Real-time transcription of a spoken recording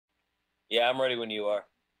Yeah, I'm ready when you are.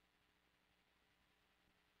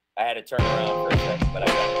 I had to turn around for a second, but I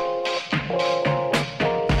got it.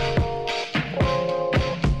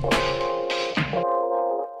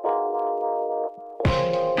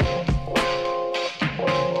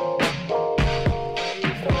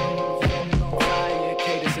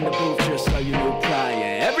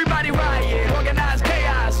 Everybody riot, organized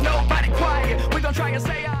chaos, nobody quiet. We gon' try a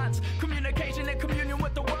seance. Communication and communion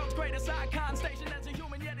with the world's greatest icon. Station as a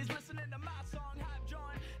human, yet he's listening to my song. I've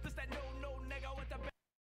joined this that no nigga with the.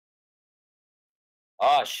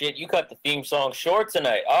 Oh shit, you cut the theme song short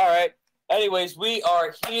tonight. All right. Anyways, we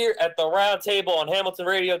are here at the round table on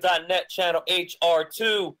HamiltonRadio.net, channel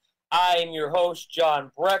HR2. I am your host,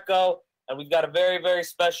 John Brecco, and we've got a very, very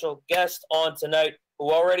special guest on tonight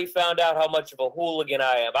who already found out how much of a hooligan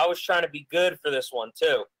I am. I was trying to be good for this one,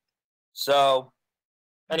 too. So,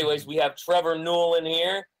 anyways, we have Trevor NEWLIN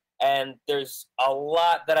here, and there's a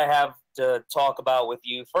lot that I have to talk about with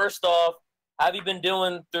you. First off, how have you been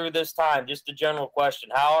doing through this time? Just a general question.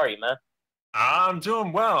 How are you, man? I'm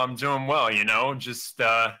doing well. Just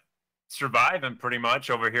surviving pretty much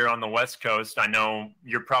over here on the West Coast. I know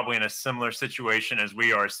you're probably in a similar situation as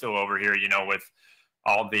we are still over here, with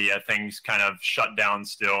all the things kind of shut down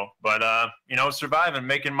still. But, surviving,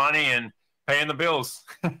 making money, and paying the bills.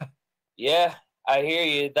 Yeah, I hear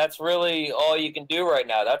you. That's really all you can do right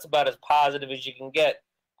now. That's about as positive as you can get.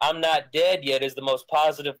 I'm not dead yet is the most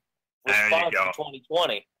positive response to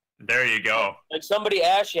 2020. There you go. Like somebody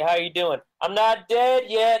asks you, how you doing? I'm not dead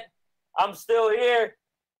yet. I'm still here.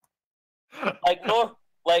 Like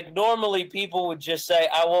normally people would just say,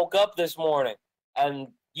 I woke up this morning, and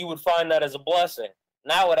you would find that as a blessing.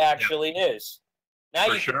 Now it actually is. Now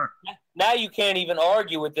now you can't even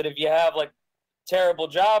argue with it if you have like a terrible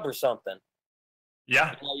job or something.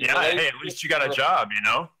 Yeah. Hey, at least you got a job,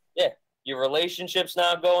 Yeah. Your relationship's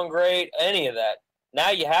not going great, any of that.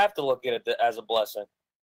 Now you have to look at it as a blessing.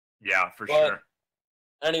 Yeah, for sure.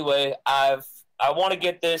 Anyway, I want to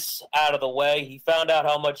get this out of the way. He found out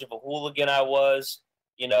how much of a hooligan I was,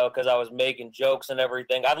 because I was making jokes and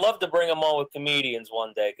everything. I'd love to bring him on with comedians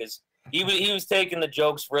one day, because he was taking the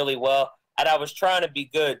jokes really well, and I was trying to be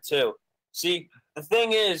good, too. See, the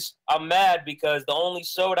thing is, I'm mad because the only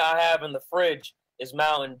soda I have in the fridge is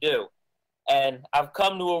Mountain Dew. And I've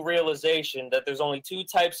come to a realization that there's only two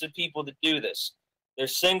types of people that do this.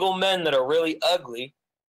 There's single men that are really ugly,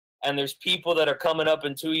 and there's people that are coming up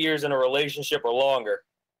in 2 years in a relationship or longer.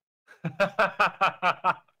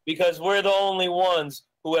 Because we're the only ones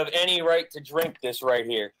who have any right to drink this right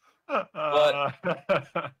here. But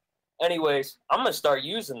anyways, I'm going to start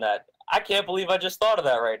using that. I can't believe I just thought of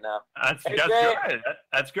that right now. That's good.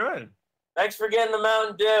 That's good. Thanks for getting the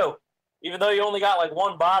Mountain Dew. Even though you only got like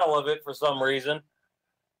one bottle of it for some reason.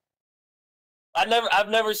 I've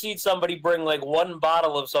never seen somebody bring like one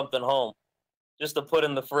bottle of something home just to put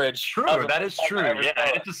in the fridge. True, that is true. Yeah,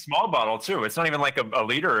 it's a small bottle too. It's not even like a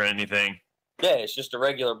liter or anything. Yeah, it's just a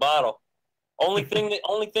regular bottle. Only thing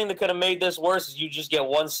that could have made this worse is you just get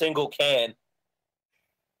one single can.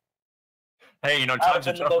 Hey, times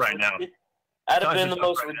are tough right now. That'd have been the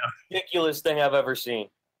most ridiculous thing I've ever seen.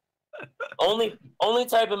 Only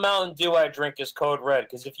type of Mountain Dew I drink is Code Red,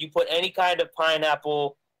 because if you put any kind of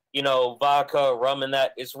pineapple, vodka, rum in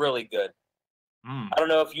that, it's really good. I don't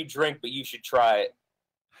know if you drink, but you should try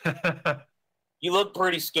it. You look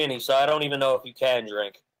pretty skinny, so I don't even know if you can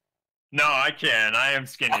drink. No, I can. I am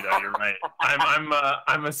skinny though. You're right.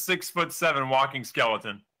 I'm a 6'7" walking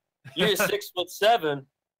skeleton. You're 6'7"?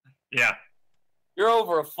 Yeah. You're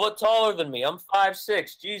over a foot taller than me. I'm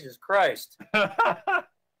 5'6". Jesus Christ.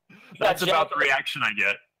 That's about the reaction I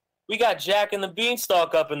get. We got Jack and the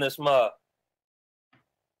Beanstalk up in this mug.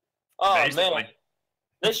 Oh, basically. Man.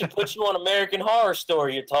 They should put you on American Horror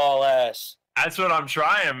Story, you tall ass. That's what I'm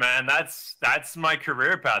trying, man. That's my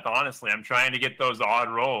career path, honestly. I'm trying to get those odd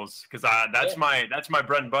roles because that's my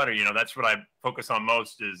bread and butter. That's what I focus on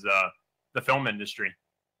most is the film industry.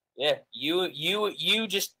 Yeah, you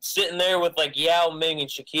just sitting there with like Yao Ming and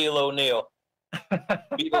Shaquille O'Neal.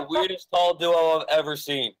 Be the weirdest tall duo I've ever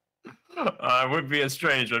seen. It would be a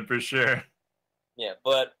strange one for sure. Yeah,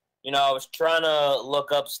 but I was trying to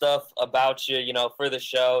look up stuff about you, for the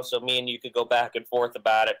show, so me and you could go back and forth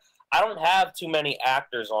about it. I don't have too many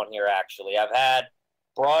actors on here, actually. I've had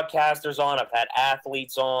broadcasters on, I've had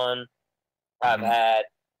athletes on, I've had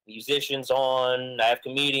musicians on, I have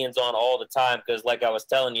comedians on all the time, because like I was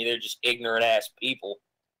telling you, they're just ignorant-ass people.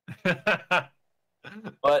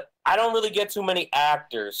 But I don't really get too many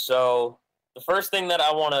actors, so the first thing that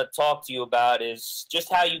I want to talk to you about is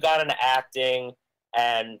just how you got into acting,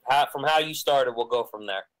 and from how you started. We'll go from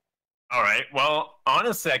there. All right. Well,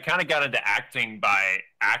 honestly, I kind of got into acting by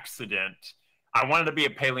accident. I wanted to be a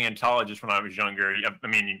paleontologist when I was younger. I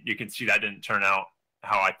mean, you can see that didn't turn out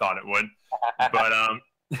how I thought it would. But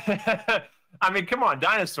I mean, come on,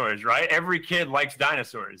 dinosaurs, right? Every kid likes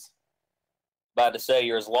dinosaurs. About to say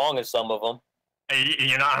you're as long as some of them.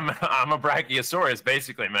 You know, I'm a brachiosaurus,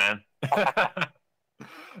 basically, man.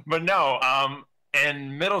 But no,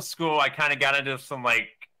 in middle school, I kind of got into some like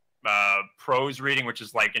prose reading, which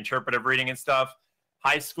is like interpretive reading and stuff.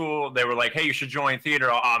 High school, they were like, "Hey, you should join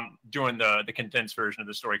theater." I'm doing the condensed version of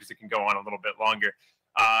the story because it can go on a little bit longer.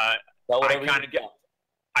 I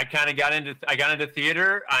kind of got into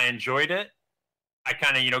theater. I enjoyed it. I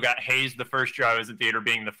kind of got hazed the first year I was in theater,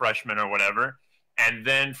 being the freshman or whatever. And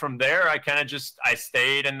then from there, I kind of just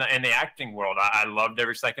stayed in the acting world. I loved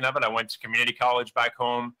every second of it. I went to community college back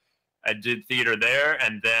home. I did theater there,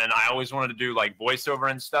 and then I always wanted to do like voiceover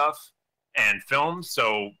and stuff and film.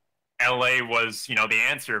 So LA was, the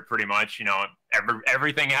answer pretty much.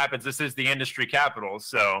 Everything happens. This is the industry capital.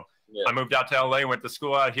 So yeah. I moved out to LA, went to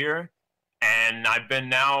school out here, and I've been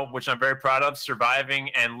now, which I'm very proud of, surviving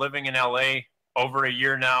and living in LA over a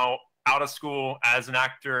year now, out of school as an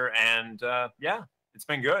actor. And yeah, it's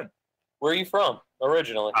been good. Where are you from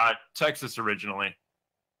originally? Texas originally.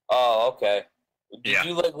 Oh, okay. Did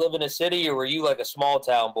you like live in a city, or were you like a small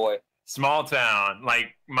town boy? Small town.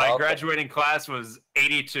 Like my graduating class was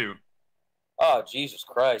 82. Oh, Jesus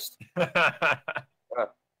Christ.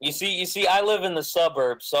 You see, I live in the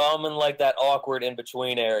suburbs, so I'm in like that awkward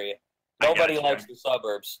in-between area. Nobody likes the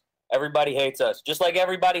suburbs. Everybody hates us, just like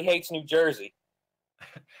everybody hates New Jersey.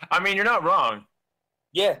 I mean, you're not wrong.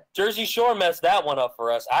 Yeah, Jersey Shore messed that one up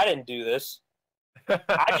for us. I didn't do this.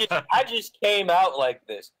 I just came out like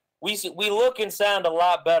this. We look and sound a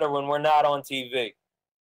lot better when we're not on TV.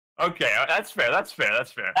 Okay, that's fair. That's fair.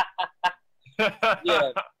 That's fair.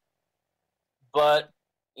 Yeah. But,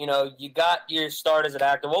 you got your start as an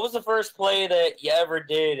actor. What was the first play that you ever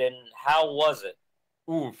did, and how was it?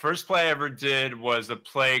 Ooh, first play I ever did was a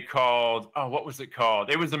play called, what was it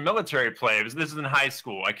called? It was a military play. This is in high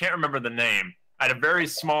school. I can't remember the name. I had a very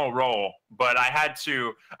small role, but I had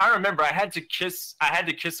to kiss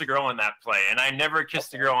a girl in that play, and I never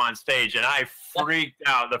kissed a girl on stage, and I freaked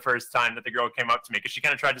out the first time that the girl came up to me because she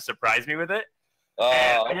kind of tried to surprise me with it.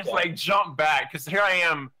 And I just like jumped back because here I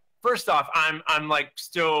am. First off, I'm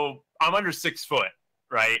under 6 foot,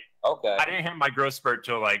 right? Okay. I didn't hit my growth spurt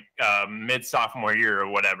till like mid sophomore year or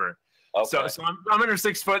whatever. Okay. So I'm under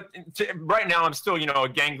 6 foot. Right now I'm still a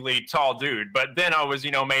gangly tall dude, but then I was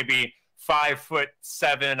maybe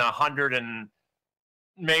 5'7", 100 and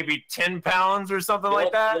maybe 10 pounds or something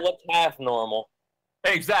like that. You look half normal.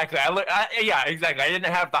 Exactly. Yeah, exactly. I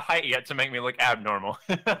didn't have the height yet to make me look abnormal.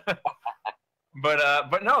 But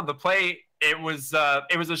no, the play, it was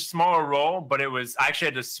a smaller role, but I actually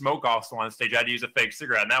had to smoke also on stage. I had to use a fake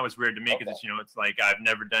cigarette, and that was weird to me because it's like I've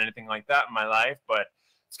never done anything like that in my life. But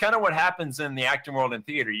it's kind of what happens in the acting world and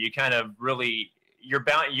theater. You kind of really you're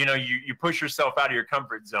bound, you push yourself out of your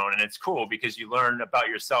comfort zone, and it's cool because you learn about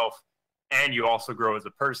yourself and you also grow as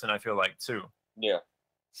a person, I feel like, too. Yeah.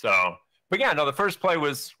 So, but yeah, no, the first play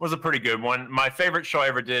was a pretty good one. My favorite show I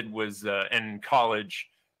ever did was in college,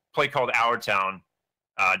 a play called Our Town.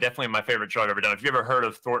 Definitely my favorite show I've ever done. If you ever heard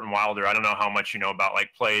of Thornton Wilder, I don't know how much you know about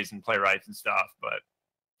like plays and playwrights and stuff, but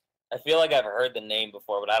I feel like I've heard the name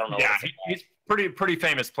before, but I don't know. Yeah, he's pretty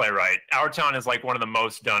famous playwright. Our Town is like one of the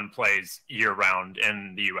most done plays year round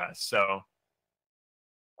in the U.S. So,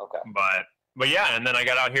 okay, but yeah, and then I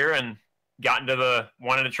got out here and got into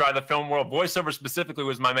wanted to try the film world. Voiceover specifically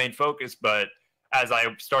was my main focus, but as I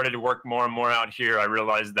started to work more and more out here, I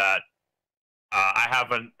realized that I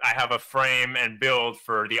have a frame and build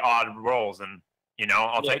for the odd roles, and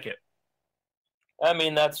I'll take it. I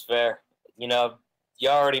mean, that's fair. You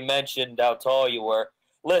already mentioned how tall you were.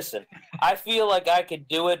 Listen, I feel like I could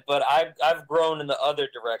do it, but I've grown in the other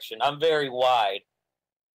direction. I'm very wide,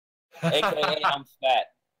 aka I'm fat.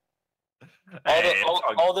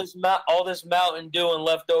 All this Mountain Dew and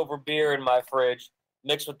leftover beer in my fridge,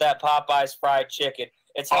 mixed with that Popeye's fried chicken.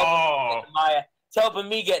 It's helping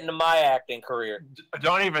me get into my acting career.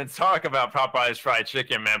 Don't even talk about Popeye's fried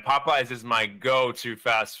chicken, man. Popeye's is my go-to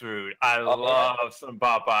fast food. I love some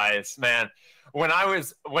Popeye's, man. When I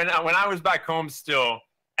was back home still,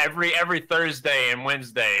 every Thursday and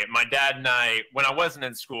Wednesday, my dad and I, when I wasn't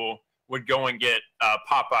in school, would go and get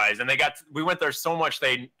Popeyes, and we went there so much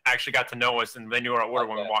they actually got to know us, and they knew our order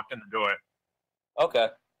when we walked in the door. Okay.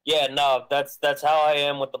 Yeah, no, that's how I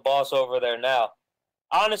am with the boss over there now.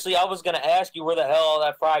 Honestly, I was gonna ask you where the hell all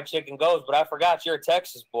that fried chicken goes, but I forgot you're a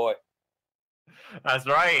Texas boy. That's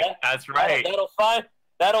right. That's right.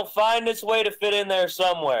 that'll find its way to fit in there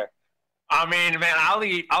somewhere. I mean, man, I'll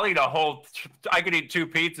eat a whole. I could eat 2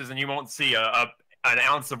 pizzas and you won't see an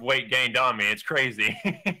ounce of weight gained on me. It's crazy.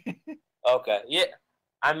 Okay, yeah.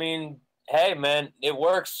 I mean, hey, man, it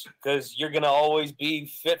works because you're gonna always be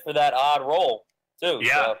fit for that odd role too.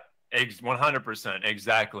 Yeah, so, 100%,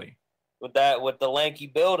 exactly. With the lanky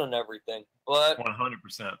build and everything, but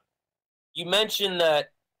 100%. You mentioned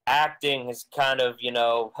that acting has kind of,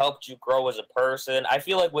 helped you grow as a person. I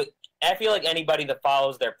feel like anybody that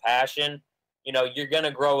follows their passion, you're going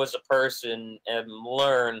to grow as a person and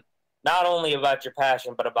learn not only about your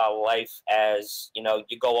passion, but about life as, you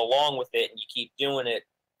go along with it and you keep doing it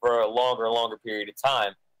for a longer period of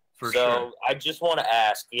time. For sure. I just want to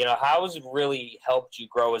ask, how has it really helped you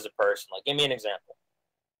grow as a person? Like, give me an example.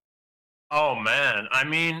 Oh, man. I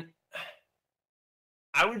mean,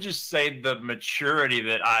 I would just say the maturity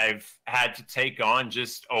that I've had to take on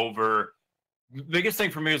just over. The biggest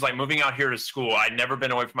thing for me was like moving out here to school. I'd never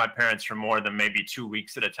been away from my parents for more than maybe 2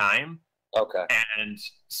 weeks at a time. Okay. And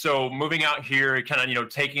so moving out here, kind of,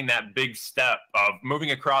 taking that big step of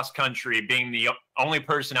moving across country, being the only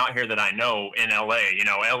person out here that I know in LA.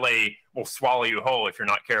 LA will swallow you whole if you're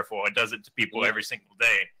not careful. It does it to people every single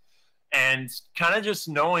day. And kind of just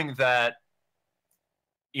knowing that,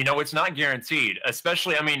 it's not guaranteed,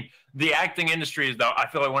 especially, I mean, the acting industry is, I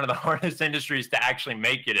feel like one of the hardest industries to actually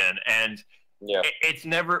make it in. And it's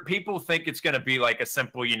never, people think it's going to be like a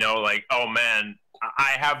simple, like, oh man,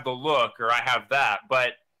 I have the look or I have that.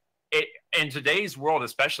 But in today's world,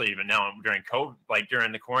 especially even now during COVID, like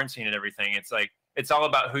during the quarantine and everything, it's like, it's all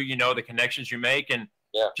about who the connections you make, and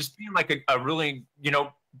just being like a really,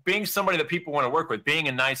 being somebody that people want to work with, being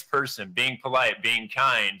a nice person, being polite, being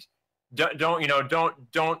kind.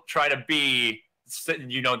 Don't try to be,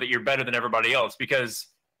 that you're better than everybody else, because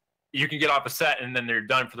you can get off a set and then they're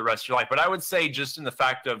done for the rest of your life. But I would say just in the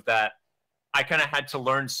fact of that, I kind of had to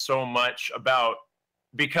learn so much about,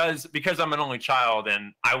 because I'm an only child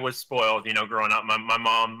and I was spoiled, growing up. My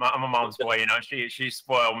mom, I'm a mom's boy, she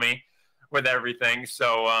spoiled me with everything.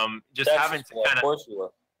 So just having to kind of course you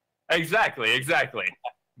were. Exactly.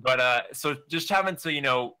 But so just having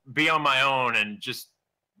to, be on my own and just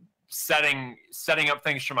setting up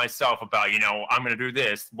things for myself about, I'm going to do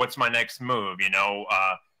this. What's my next move?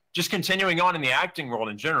 Just continuing on in the acting world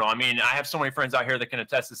in general. I mean, I have so many friends out here that can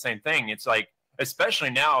attest the same thing. It's like, especially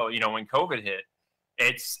now, when COVID hit,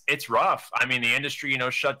 it's rough. I mean, the industry,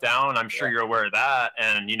 shut down. I'm sure you're aware of that.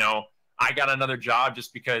 And, I got another job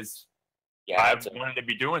just because I wanted to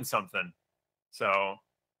be doing something. So.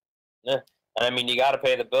 Yeah. And I mean, you got to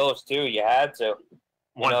pay the bills too. You had to.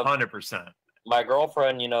 100%. My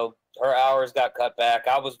girlfriend, her hours got cut back.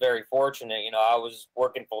 I was very fortunate. I was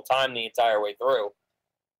working full time the entire way through.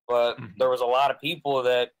 But there was a lot of people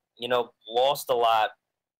that, lost a lot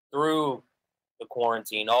through the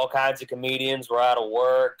quarantine. All kinds of comedians were out of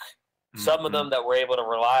work. Some of them that were able to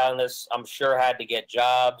rely on this, I'm sure, had to get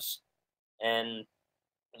jobs. And,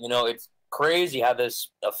 it's crazy how this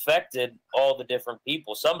affected all the different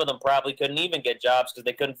people. Some of them probably couldn't even get jobs because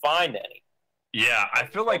they couldn't find any. Yeah, I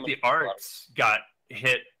feel like the arts got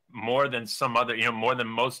hit more than some other, more than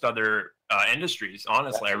most other industries,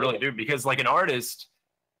 honestly. I really do. Because like an artist,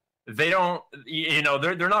 they don't,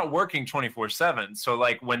 they're not working 24/7. So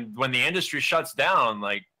like when the industry shuts down,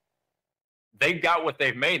 like they've got what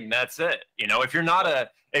they've made and that's it. If you're not a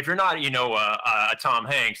Tom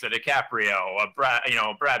Hanks, a DiCaprio, a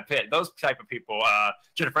Brad Pitt, those type of people,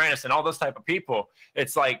 Jennifer Aniston, all those type of people,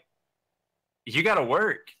 it's like, you got to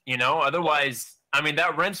work, otherwise, I mean,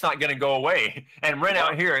 that rent's not going to go away. And rent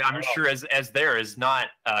out here, I'm sure as there is not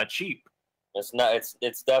cheap. It's not.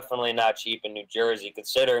 It's definitely not cheap in New Jersey,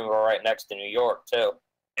 considering we're right next to New York too.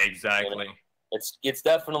 Exactly. It's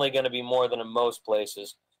definitely going to be more than in most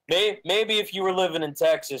places. Maybe if you were living in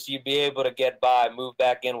Texas, you'd be able to get by, move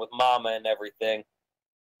back in with mama and everything.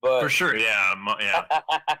 But for sure, yeah.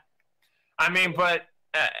 I mean,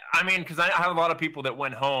 because I have a lot of people that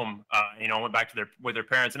went home, went back to with their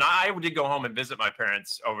parents, and I did go home and visit my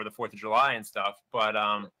parents over the 4th of July and stuff. But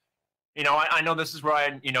I know this is where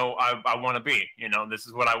I want to be. This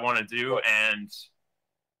is what I want to do, and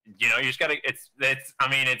you just gotta. It's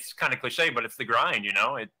kind of cliche, but it's the grind.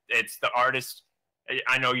 It's the artist.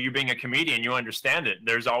 I know you being a comedian, you understand it.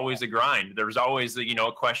 There's always a grind. There's always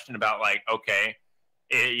a question about like, okay,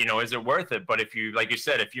 is it worth it? But if you, like you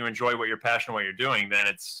said, if you enjoy what you're passionate, what you're doing, then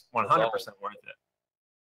it's 100% worth it.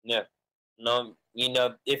 Yeah. No,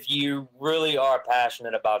 if you really are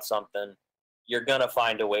passionate about something, you're going to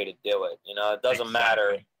find a way to do it. It doesn't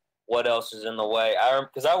matter what else is in the way.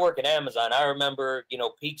 Because I work at Amazon. I remember,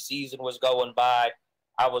 peak season was going by.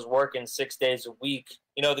 I was working 6 days a week.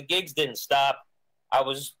 You know, the gigs didn't stop. I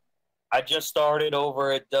just started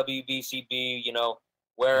over at WBCB, you know,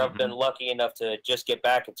 where I've been lucky enough to just get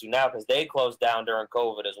back into now because they closed down during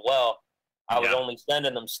COVID as well. I was only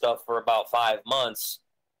sending them stuff for about 5 months,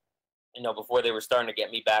 you know, before they were starting to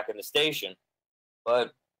get me back in the station.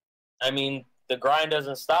 But, I mean, the grind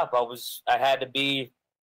doesn't stop. I had to be,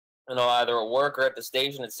 you know, either at work or at the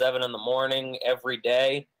station at 7 in the morning every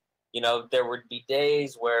day. You know, there would be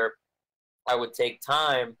days where I would take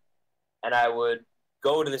time and I would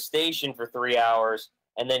go to the station for 3 hours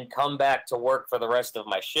and then come back to work for the rest of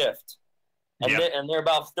my shift. And, they're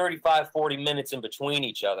about 35, 40 minutes in between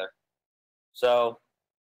each other. So,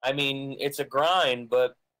 I mean, it's a grind,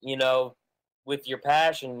 but, you know, with your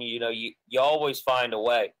passion, you know, you always find a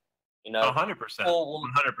way. You know, 100%. 100%.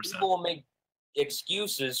 People will make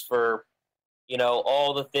excuses for, you know,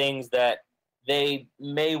 all the things that they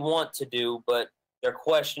may want to do, but they're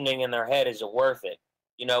questioning in their head, is it worth it?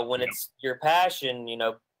 You know, when it's your passion, you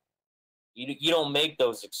know, you don't make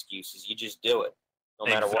those excuses. You just do it, no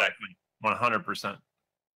matter what. Exactly, 100%.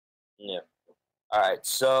 Yeah. All right.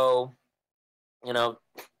 So, you know,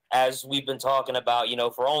 as we've been talking about, you know,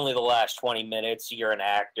 for only the last 20 minutes, you're an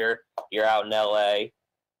actor. You're out in L.A.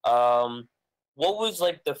 What was,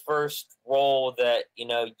 like, the first role that, you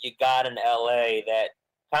know, you got in L.A. that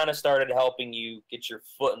kind of started helping you get your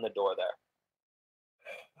foot in the door there?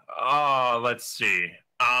 Let's see.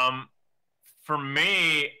 For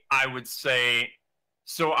me, I would say,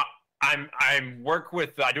 so I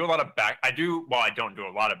do a lot of I don't do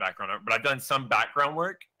a lot of background work, but I've done some background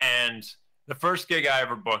work. And the first gig I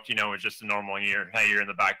ever booked, you know, was just a normal hey, you're in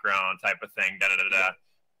the background type of thing, da-da-da-da.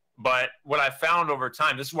 But what I found over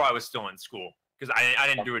time, this is why I was still in school, because I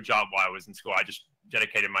didn't do a job while I was in school. I just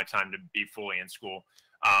dedicated my time to be fully in school.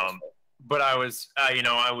 But I was, you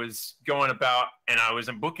know, I was going about and I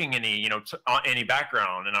wasn't booking any, you know, any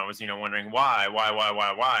background. And I was, you know, wondering why.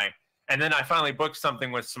 And then I finally booked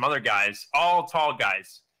something with some other guys, all tall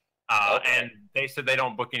guys. And they said they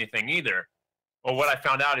don't book anything either. Well, what I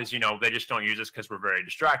found out is, you know, they just don't use us because we're very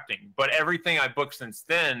distracting. But everything I booked since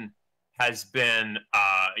then has been,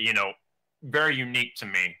 you know, very unique to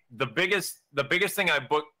me. The biggest thing I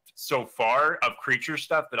booked so far of creature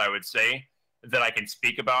stuff that I would say that I can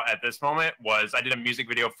speak about at this moment was I did a music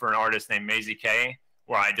video for an artist named Maisie K,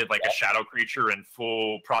 where I did like a shadow creature and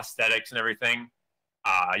full prosthetics and everything.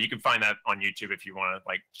 You can find that on YouTube if you want to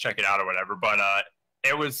like check it out or whatever. But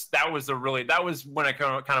that was when I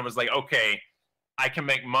kind of was like, okay, I can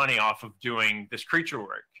make money off of doing this creature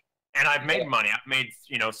work. And I've made money. I've made,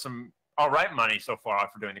 you know, some all right money so far off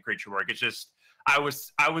of doing the creature work. It's just I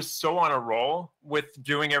was so on a roll with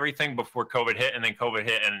doing everything before COVID hit, and then COVID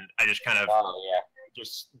hit, and I just kind of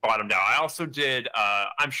just bottomed out. I also did.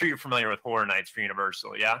 I'm sure you're familiar with Horror Nights for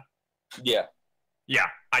Universal, yeah? Yeah. Yeah,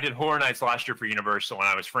 I did Horror Nights last year for Universal, and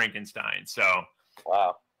I was Frankenstein. So,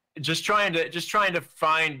 wow. Just trying to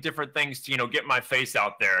find different things to, you know, get my face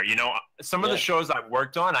out there. You know, some of the shows I've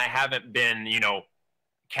worked on, I haven't been, you know,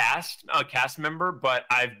 a cast member, but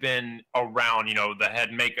I've been around, you know, the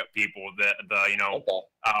head makeup people, the you know,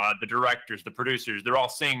 the directors, the producers. They're all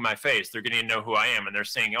seeing my face. They're getting to know who I am, and they're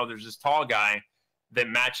saying, oh, there's this tall guy that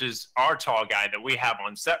matches our tall guy that we have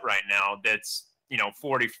on set right now that's, you know,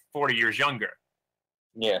 40 years younger.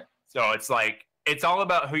 Yeah. So it's like, it's all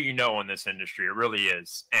about who you know in this industry. It really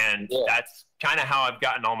is. And that's kind of how I've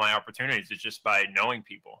gotten all my opportunities, is just by knowing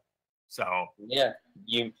people. So yeah,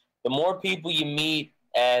 the more people you meet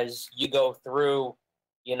as you go through,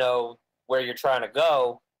 you know, where you're trying to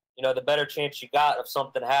go, you know, the better chance you got of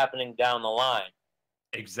something happening down the line.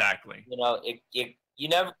 Exactly. You know,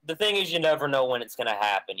 the thing is, you never know when it's going to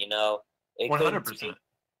happen, you know. It 100%. could take a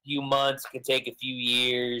few months, could take a few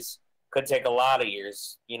years, could take a lot of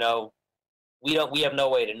years, you know. We have no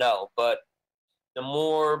way to know, but the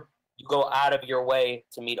more you go out of your way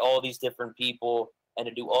to meet all these different people and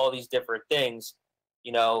to do all these different things,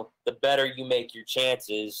 you know, the better you make your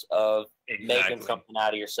chances of making something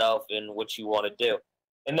out of yourself and what you want to do.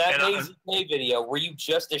 In that Maisie K video, were you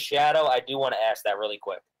just a shadow? I do want to ask that really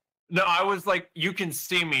quick. No, I was like, you can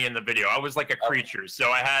see me in the video. I was like a creature.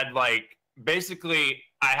 So I had like, basically,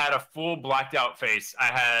 I had a full blacked out face. I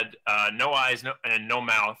had no eyes and no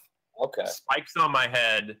mouth. Okay. Spikes on my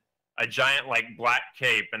head, a giant like black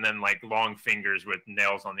cape, and then like long fingers with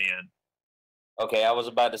nails on the end. Okay, I was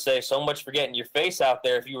about to say, so much for getting your face out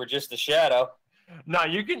there if you were just a shadow. No,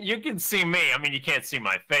 you can see me. I mean, you can't see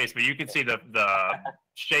my face, but you can see the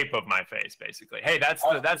shape of my face, basically. Hey, that's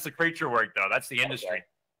the creature work, though. That's the industry.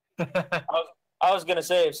 Okay. I I was gonna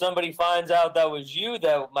say, if somebody finds out that was you,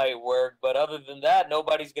 that might work. But other than that,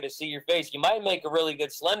 nobody's gonna see your face. You might make a really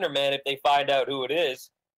good Slender Man if they find out who it is.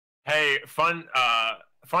 Hey, fun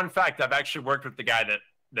fact: I've actually worked with the guy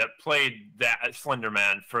that played that Slender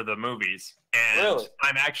Man for the movies, and Really?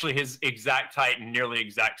 I'm actually his exact height and nearly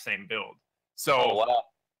exact same build. So Oh wow.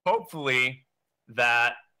 hopefully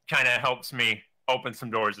that kind of helps me open some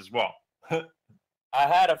doors as well. I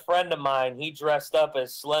had a friend of mine. He dressed up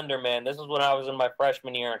as Slender Man. This was when I was in my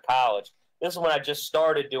freshman year in college. This is when I just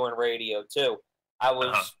started doing radio too. I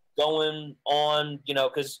was going on,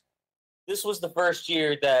 because this was the first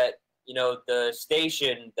year that, the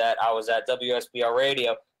station that I was at, WSBR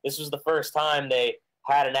Radio, this was the first time they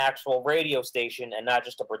had an actual radio station and not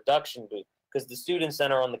just a production booth, because the student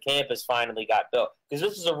center on the campus finally got built. Because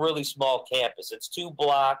this is a really small campus. It's 2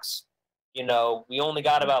 blocks. We only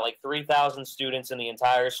got about like 3,000 students in the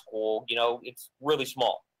entire school. It's really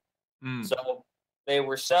small. So they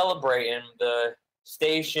were celebrating the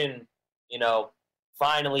station,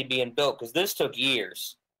 finally being built, because this took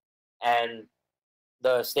years. And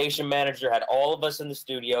the station manager had all of us in the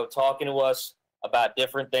studio talking to us about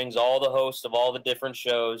different things, all the hosts of all the different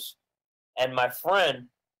shows. And my friend,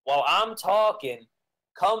 while I'm talking,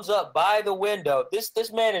 comes up by the window. This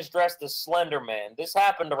man is dressed as Slender Man. This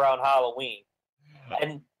happened around Halloween.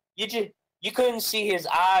 And you couldn't see his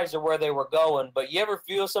eyes or where they were going, but you ever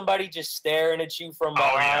feel somebody just staring at you from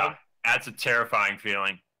behind? Oh, yeah. That's a terrifying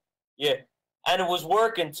feeling. Yeah. And it was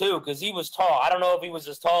working, too, because he was tall. I don't know if he was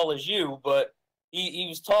as tall as you, but he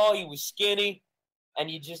was tall, he was skinny,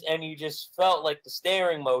 and you just felt like the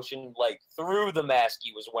staring motion, like, through the mask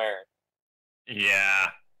he was wearing. Yeah.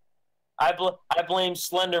 I blame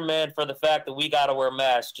Slender Man for the fact that we got to wear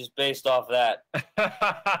masks just based off that.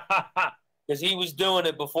 Because he was doing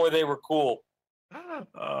it before they were cool.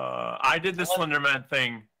 I did the Slender Man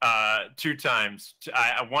thing 2 times.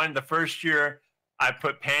 The first year, I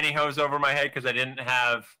put pantyhose over my head because I didn't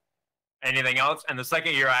have anything else. And the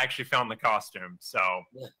second year, I actually found the costume. So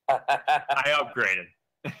I upgraded.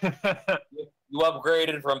 You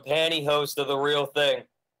upgraded from pantyhose to the real thing.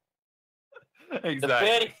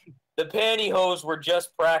 Exactly. The pantyhose were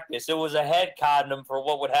just practice. It was a head condom for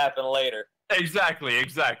what would happen later. Exactly.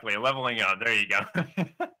 Leveling up. There you go.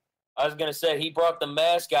 I was going to say, he brought the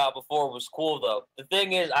mask out before it was cool, though. The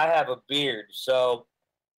thing is, I have a beard, so,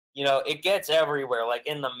 it gets everywhere, like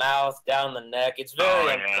in the mouth, down the neck. It's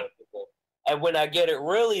very uncomfortable. And when I get it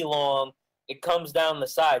really long, it comes down the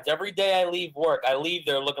sides. Every day I leave work, I leave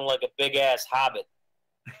there looking like a big-ass hobbit.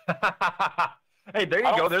 Hey, there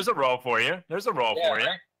you go. There's a role for you.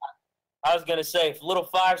 Right? I was going to say, if little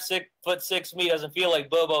 5'6" me doesn't feel like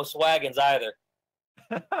Bobo Swaggins either.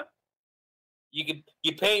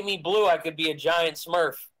 You paint me blue, I could be a giant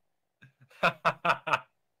Smurf.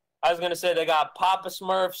 I was going to say, they got Papa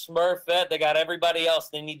Smurf, Smurfette, they got everybody else.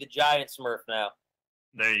 They need the giant Smurf now.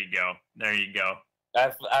 There you go.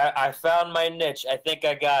 I found my niche. I think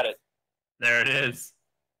I got it. There it is.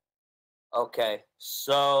 Okay,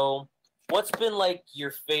 so what's been like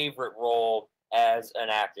your favorite role as an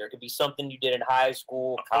actor? It could be something you did in high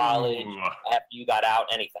school, college, after you got out,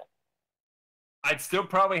 anything. I'd still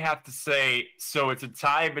probably have to say, so it's a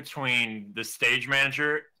tie between the stage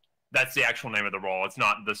manager. That's the actual name of the role. It's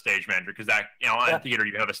not the stage manager, because in theater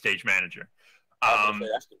you have a stage manager.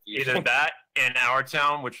 Either that in Our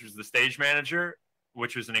Town, which was the stage manager,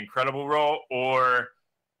 which was an incredible role, or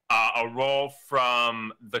a role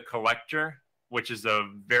from The Collector, which is a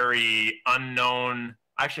very unknown.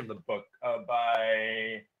 I actually have the book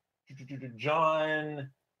by John.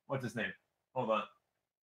 What's his name? Hold on.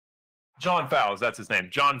 John Fowles. That's his name.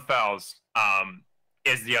 John Fowles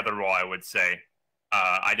is the other role, I would say.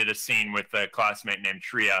 I did a scene with a classmate named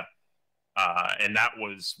Tria, and that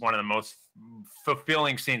was one of the most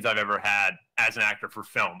fulfilling scenes I've ever had as an actor for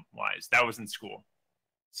film-wise. That was in school.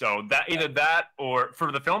 So that either that, or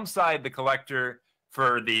for the film side, The Collector;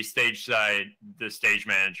 for the stage side, the stage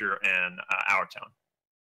manager and Our Town.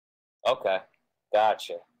 Okay,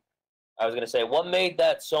 gotcha. I was gonna say, what made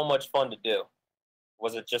that so much fun to do?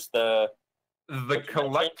 Was it just the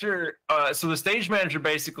Collector? So the stage manager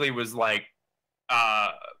basically was like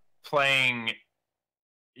playing.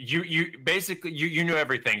 You basically you knew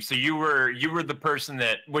everything. So you were the person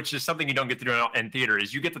that, which is something you don't get to do in theater,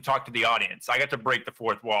 is you get to talk to the audience. I got to break the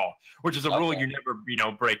fourth wall, which is a rule you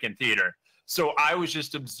never break in theater. So I was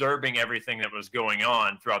just observing everything that was going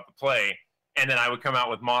on throughout the play, and then I would come out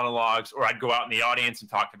with monologues, or I'd go out in the audience and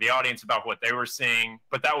talk to the audience about what they were seeing.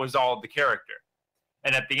 But that was all the character.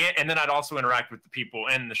 And at the end, and then I'd also interact with the people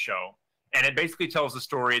in the show. And it basically tells the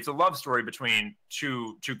story. It's a love story between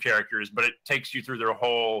two characters, but it takes you through their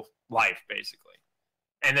whole life, basically.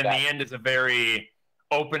 And then the end is a very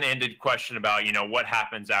open-ended question about, you know, what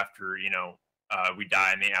happens after, you know, we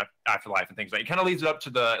die in the afterlife and things like. It kind of leaves it up to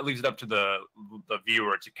the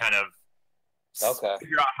viewer to kind of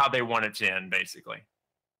figure out how they want it to end, basically.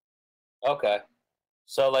 Okay.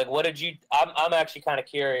 So, like, what did you? I'm actually kind of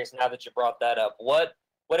curious now that you brought that up. What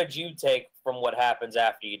did you take from what happens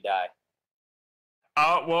after you die?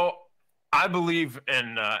 Well, I believe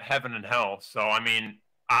in heaven and hell. So, I mean,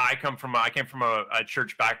 I came from a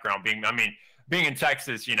church background. Being in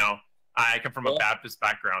Texas, you know, I come from a Baptist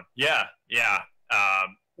background. Yeah.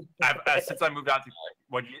 Since I moved out to,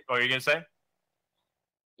 what are you gonna say?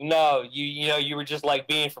 No, you were just like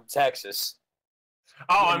being from Texas.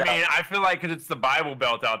 Oh, I mean, I feel like because it's the Bible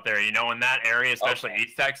Belt out there, you know, in that area, especially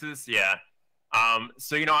East Texas. Yeah.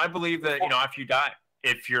 So, you know, I believe that, you know, if you die,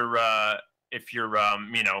 if you're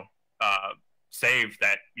you know, saved,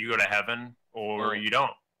 that you go to heaven or you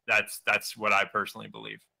don't. That's what I personally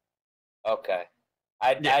believe. Okay.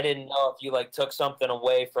 I didn't know if you like took something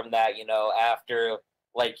away from that, you know, after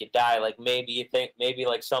like you die, like maybe you think maybe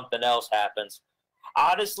like something else happens.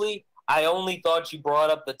 Honestly, I only thought you brought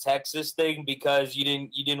up the Texas thing because you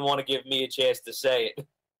didn't want to give me a chance to say it.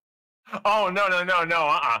 Oh, no.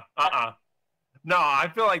 No, I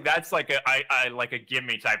feel like that's like I like a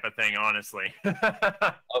gimme type of thing, honestly. Okay.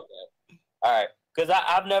 All right. Because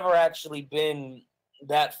I've never actually been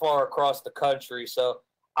that far across the country, so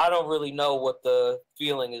I don't really know what the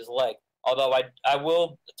feeling is like. Although I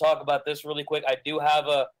will talk about this really quick. I do have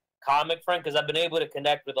a comic friend because I've been able to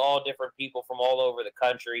connect with all different people from all over the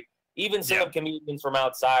country, even some comedians from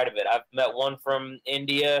outside of it. I've met one from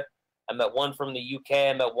India. I met one from the UK.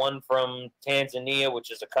 I met one from Tanzania,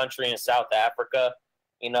 which is a country in South Africa.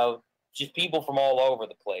 You know, just people from all over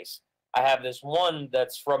the place. I have this one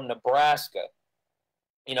that's from Nebraska.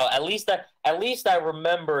 You know, at least I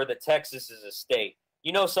remember that Texas is a state.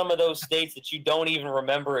 You know, some of those states that you don't even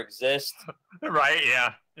remember exist. Right?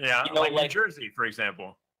 Yeah. You know, like New Jersey, for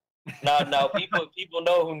example. No. People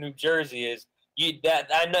know who New Jersey is.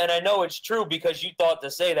 I know it's true because you thought to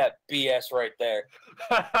say that BS right there.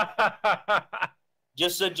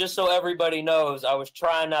 Just so everybody knows, I was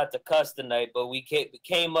trying not to cuss tonight, but we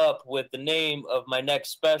came up with the name of my next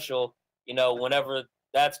special. You know, whenever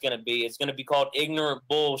that's gonna be, it's gonna be called Ignorant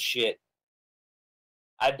Bullshit.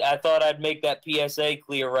 I thought I'd make that PSA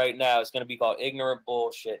clear right now. It's gonna be called Ignorant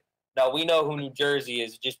Bullshit. Now we know who New Jersey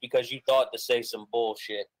is just because you thought to say some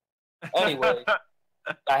bullshit. Anyway,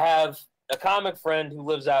 I have a comic friend who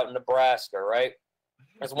lives out in Nebraska, right?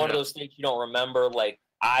 It's one of those states you don't remember, like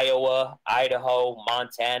Iowa, Idaho,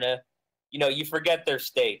 Montana. You know, you forget their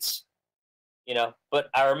states, you know, but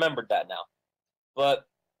I remembered that now. But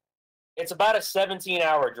it's about a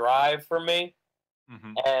 17-hour drive for me.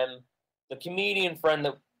 Mm-hmm. And the comedian friend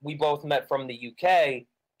that we both met from the UK,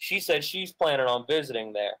 she said she's planning on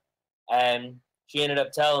visiting there. And she ended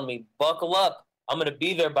up telling me, buckle up. I'm going to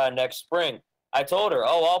be there by next spring. I told her,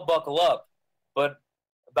 I'll buckle up. But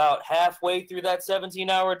about halfway through that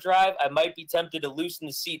 17-hour drive, I might be tempted to loosen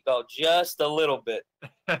the seatbelt just a little bit.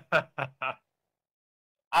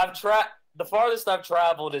 The farthest I've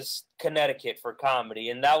traveled is Connecticut for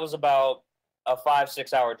comedy, and that was about a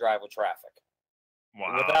 5-6 hour drive with traffic.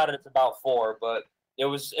 Wow. Without it, it's about 4, but it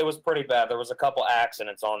was pretty bad. There was a couple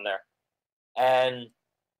accidents on there, and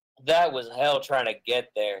that was hell trying to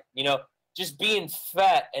get there. You know, just being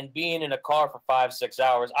fat and being in a car for 5-6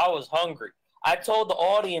 hours, I was hungry. I told the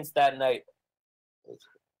audience that night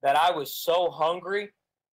that I was so hungry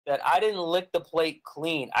that I didn't lick the plate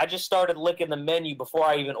clean. I just started licking the menu before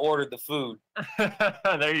I even ordered the food.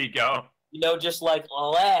 There you go. You know, just like,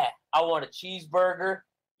 I want a cheeseburger.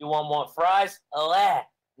 You want fries?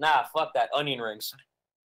 Nah, fuck that. Onion rings.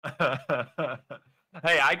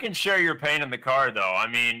 Hey, I can share your pain in the car, though. I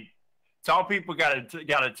mean, tall people got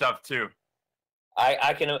it tough, too.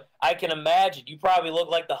 I can imagine. You probably look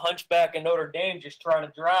like the Hunchback in Notre Dame just trying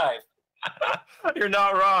to drive. You're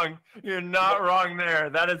not wrong. You're not wrong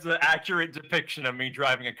there. That is an accurate depiction of me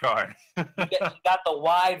driving a car. You got the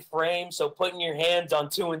wide frame, so putting your hands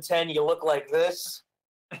on 2 and 10, you look like this.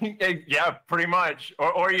 Yeah, pretty much.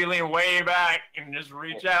 Or you lean way back and just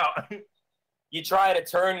reach out. You try to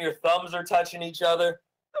turn, your thumbs are touching each other.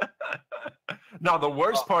 No, the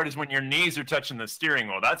worst part is when your knees are touching the steering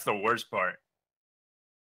wheel. That's the worst part.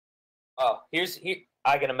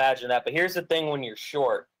 I can imagine that, but here's the thing when you're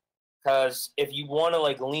short. Because if you want to,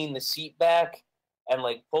 like, lean the seat back and,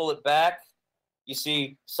 like, pull it back, you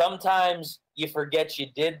see, sometimes you forget you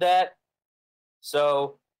did that.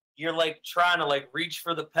 So you're, like, trying to, like, reach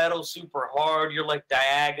for the pedal super hard. You're, like,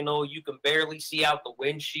 diagonal. You can barely see out the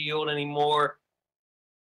windshield anymore.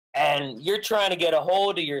 and you're trying to get a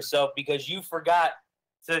hold of yourself because you forgot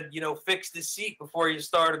to, fix the seat before you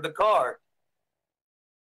started the car.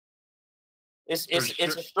 It's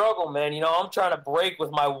a struggle, man. I'm trying to brake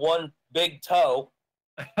with my one big toe,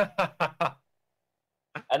 and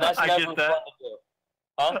that's never fun to do.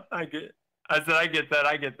 Huh? I said I get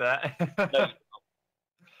that. No,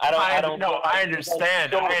 I don't. No, I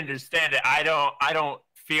understand. I understand it. I don't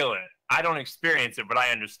feel it. I don't experience it, but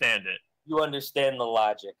I understand it. You understand the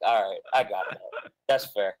logic. All right, I got that. That's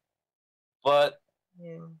fair. But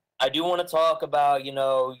I do want to talk about,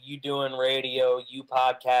 you doing radio, you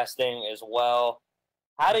podcasting as well.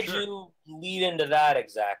 How did you lead into that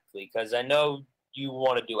exactly? Because I know you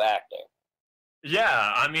want to do acting.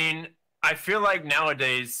 Yeah, I mean, I feel like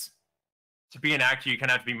nowadays, to be an actor, you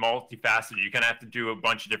kind of have to be multifaceted. You kind of have to do a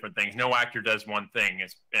bunch of different things. No actor does one thing,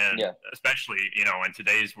 especially, in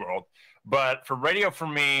today's world. But for radio, for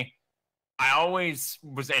me, I always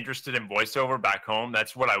was interested in voiceover back home.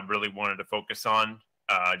 That's what I really wanted to focus on.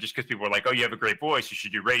 Just because people were like, oh, you have a great voice, you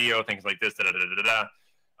should do radio, things like this,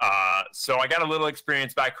 so I got a little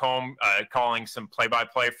experience back home calling some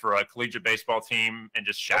play-by-play for a collegiate baseball team and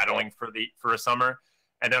just shadowing for a summer.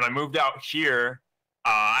 And then I moved out here.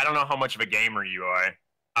 I don't know how much of a gamer you are.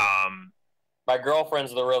 My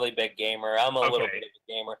girlfriend's the really big gamer. I'm a little bit of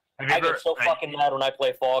a gamer. I get so fucking mad when I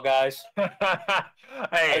play Fall Guys.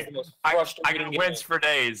 Hey, I got wins for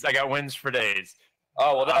days.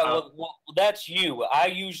 Oh, well, that's you. I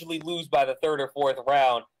usually lose by the third or fourth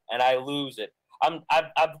round, and I lose it. I've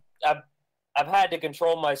had to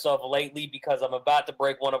control myself lately because I'm about to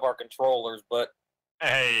break one of our controllers, but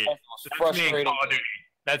hey, that's me in Call of Duty.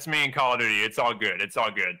 That's me in Call of Duty. It's all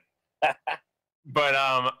good.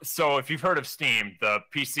 But so if you've heard of Steam, the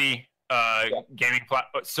PC gaming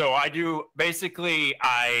platform, so I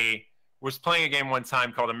was playing a game one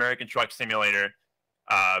time called American Truck Simulator.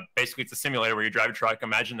 Basically, it's a simulator where you drive a truck.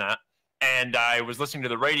 Imagine that. And I was listening to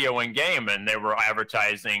the radio in game, and they were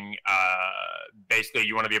advertising. Basically,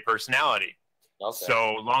 you want to be a personality. Okay.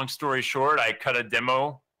 So, long story short, I cut a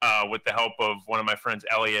demo with the help of one of my friends,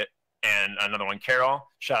 Elliot, and another one, Carol.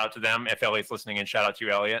 Shout out to them. If Elliot's listening, and shout out to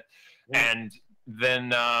you, Elliot. And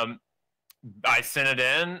then I sent it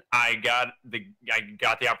in. I got the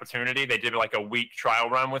opportunity. They did like a week trial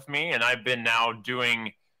run with me, and I've been now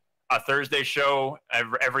doing a Thursday show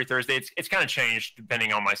every Thursday. It's kind of changed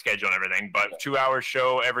depending on my schedule and everything, but 2-hour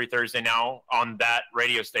show every Thursday now on that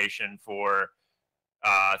radio station for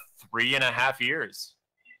 3.5 years.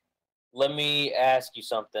 Let me ask you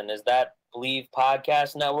something. Is that Believe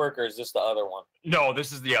Podcast Network, or is this the other one? No,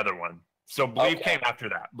 this is the other one. So Believe came after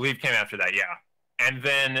that. Yeah. And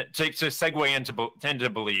then to segue into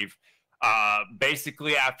Believe,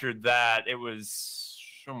 basically after that, it was,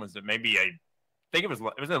 when was it? Maybe I think it was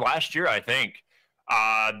last year, I think.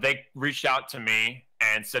 They reached out to me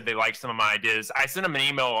and said they liked some of my ideas. I sent them an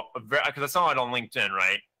email because I saw it on LinkedIn,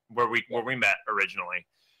 right, where we met originally.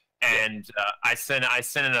 And I sent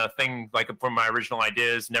in a thing like for my original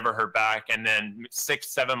ideas, never heard back. And then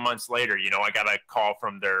 6-7 months later, I got a call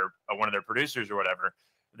from one of their producers or whatever,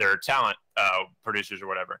 their talent producers or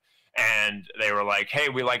whatever. And they were like, hey,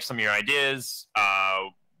 we like some of your ideas.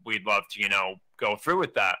 We'd love to, go through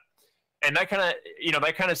with that. And that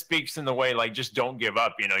kind of speaks in the way, like, just don't give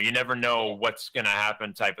up. You never know what's going to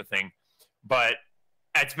happen type of thing. But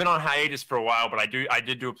it's been on hiatus for a while, but I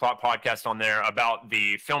did do a podcast on there about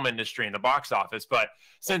the film industry and the box office. But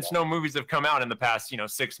since no movies have come out in the past,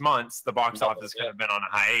 6 months, the box office has kind of been on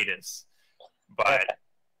a hiatus. But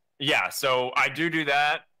yeah, so I do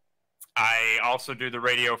that. I also do the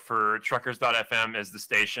radio for truckers.fm as the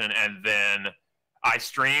station. And then I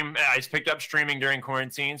stream. I just picked up streaming during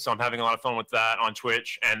quarantine, so I'm having a lot of fun with that on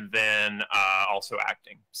Twitch. And then also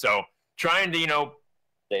acting. So trying to,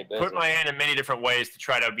 put my hand in many different ways to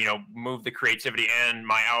try to, move the creativity and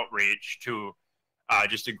my outreach to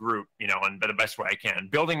just a group, in the best way I can.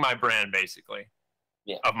 Building my brand, basically,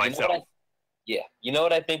 of myself. You know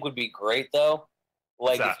what I think would be great, though?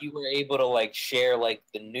 Like, if you were able to, share,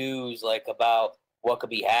 the news, about what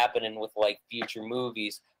could be happening with, future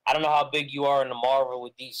movies. I don't know how big you are in the Marvel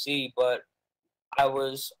with DC, but I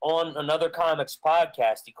was on another comics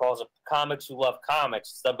podcast. He calls it Comics Who Love Comics.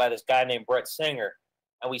 It's done by this guy named Brett Singer.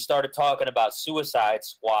 And we started talking about Suicide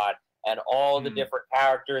Squad and all the different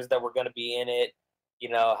characters that were going to be in it,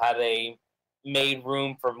 how they made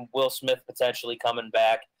room for Will Smith potentially coming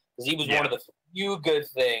back. Because he was one of the few good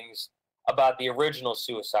things about the original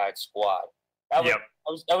Suicide Squad. I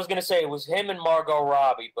was going to say it was him and Margot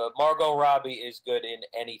Robbie, but Margot Robbie is good in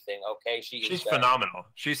anything, okay? She's phenomenal.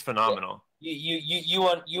 She's phenomenal.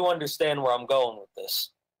 You understand where I'm going with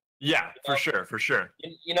this. Yeah, You for know, sure, for sure.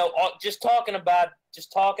 just talking about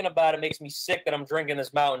it makes me sick that I'm drinking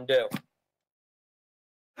this Mountain Dew.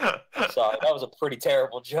 I'm sorry, that was a pretty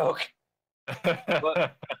terrible joke.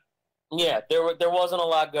 But yeah, there wasn't a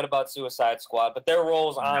lot good about Suicide Squad, but their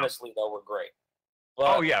roles, No. honestly, though, were great.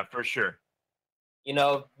 But, Oh yeah, for sure.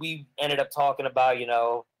 we ended up talking about,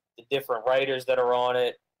 the different writers that are on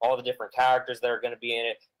it, all the different characters that are going to be in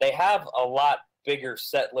it. They have a lot bigger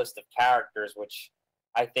set list of characters, which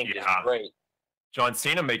I think is Yeah. great. John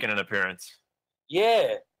Cena making an appearance.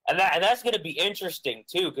 Yeah, and that's going to be interesting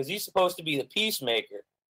too, because he's supposed to be the peacemaker.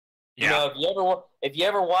 Yeah. If you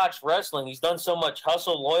ever watch wrestling, he's done so much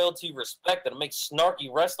hustle, loyalty, respect that it makes snarky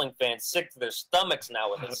wrestling fans sick to their stomachs now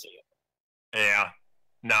when they see it. Yeah.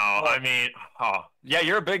 No, I mean, yeah,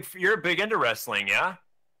 you're a big into wrestling, yeah?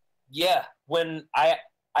 Yeah, when I'm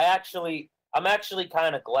actually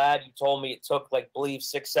kind of glad you told me it took believe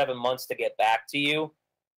 6-7 months to get back to you,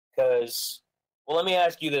 because let me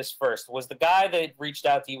ask you this first: was the guy that reached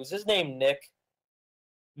out to you, was his name Nick?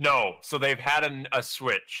 No, so they've had a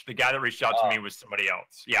switch. The guy that reached out to me was somebody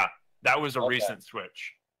else. Yeah, that was a recent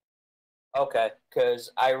switch. Okay,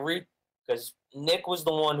 because Nick was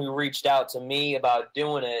the one who reached out to me about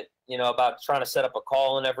doing it, about trying to set up a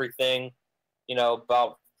call and everything,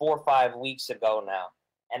 about 4 or 5 weeks ago now.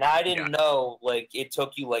 And I didn't know, it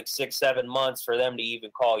took you 6-7 months for them to even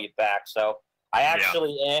call you back. So I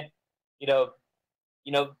actually,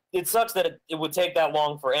 it sucks that it would take that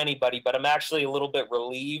long for anybody, but I'm actually a little bit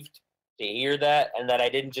relieved to hear that, and that I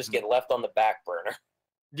didn't just get left on the back burner.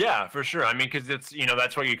 Yeah, for sure. I mean, because it's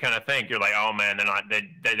that's what you kind of think. You're like, oh man, they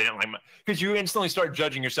didn't like my, because you instantly start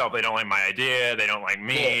judging yourself. They don't like my idea. They don't like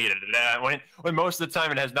me. Da, da, da. When most of the time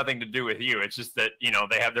it has nothing to do with you. It's just that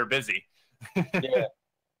they're busy. Yeah,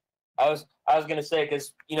 I was gonna say,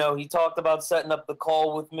 because he talked about setting up the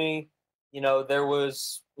call with me. There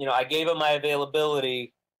was I gave him my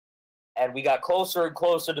availability, and we got closer and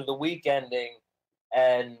closer to the week ending,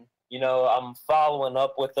 and I'm following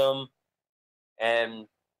up with him, and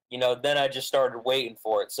then I just started waiting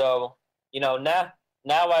for it. So now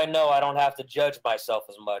I know I don't have to judge myself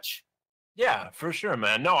as much. Yeah, for sure,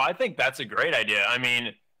 man. No, I think that's a great idea. I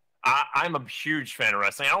mean, I'm a huge fan of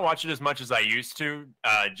wrestling. I don't watch it as much as I used to,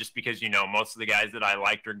 just because most of the guys that I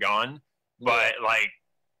liked are gone. But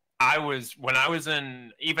when I was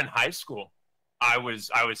in even high school, I was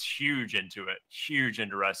huge into it, huge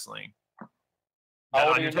into wrestling. That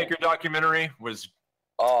Undertaker documentary was,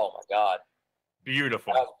 oh my God,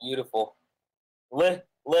 beautiful. That was beautiful.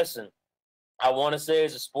 Listen, I want to say,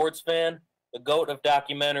 as a sports fan, the GOAT of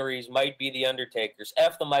documentaries might be The Undertaker's.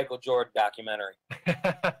 F the Michael Jordan documentary.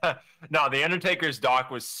 No, The Undertaker's doc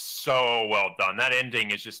was so well done. That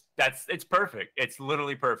ending is just, it's perfect. It's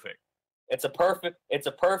literally perfect. It's a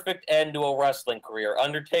perfect end to a wrestling career.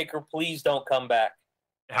 Undertaker, please don't come back.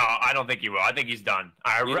 No, I don't think he will. I think he's done.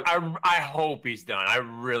 I hope he's done. I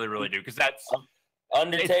really, really do, because that's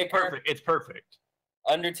Undertaker. It's perfect.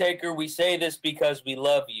 Undertaker, we say this because we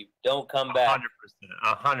love you. Don't come back.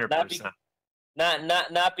 100%.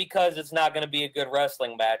 Not because it's not going to be a good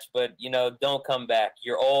wrestling match, but don't come back.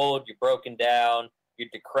 You're old. You're broken down. You're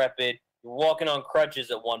decrepit. You're walking on crutches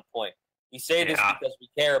at one point. We say this because we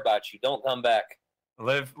care about you. Don't come back.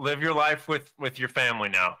 Live your life with your family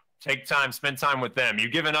now. Take time, spend time with them.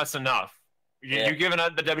 You've given us enough. You've given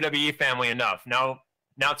the WWE family enough. Now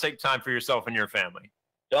take time for yourself and your family.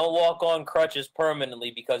 Don't walk on crutches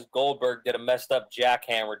permanently because Goldberg did a messed up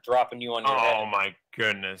jackhammer, dropping you on your head. Oh my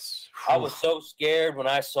goodness! I was so scared when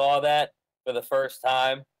I saw that for the first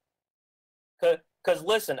time. Cause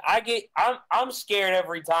listen, I'm scared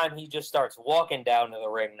every time he just starts walking down to the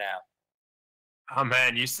ring now. Oh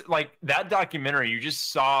man, that documentary. You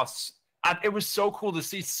just saw. It was so cool to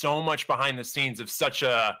see so much behind the scenes of such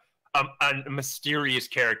a mysterious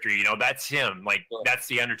character. That's him. That's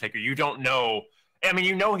the Undertaker. You don't know. I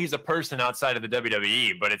mean, he's a person outside of the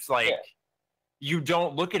WWE, but it's you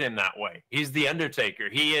don't look at him that way. He's the Undertaker.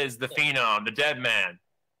 He is the Phenom, the Dead Man.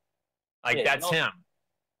 That's him.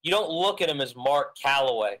 You don't look at him as Mark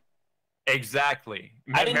Calloway. Exactly.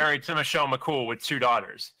 Married to Michelle McCool with 2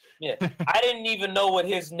 daughters. Yeah, I didn't even know what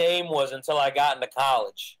his name was until I got into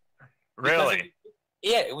college. Really?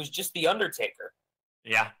 It was just the Undertaker.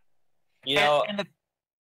 Yeah.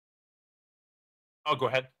 Oh, go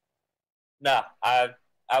ahead. No, I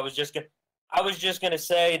was just gonna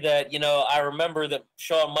say that I remember that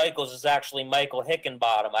Shawn Michaels is actually Michael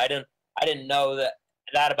Hickenbottom. I didn't know that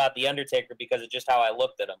about the Undertaker because of just how I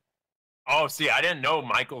looked at him. Oh, see, I didn't know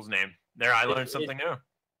Michael's name. There, I learned something new.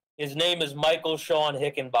 His name is Michael Shawn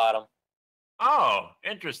Hickenbottom. Oh,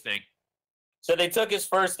 interesting. So they took his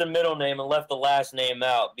first and middle name and left the last name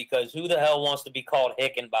out because who the hell wants to be called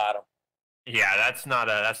Hickenbottom? Yeah, that's not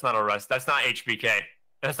a Russ. That's not HBK.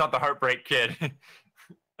 That's not the Heartbreak Kid.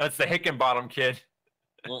 That's the Hickenbottom Kid.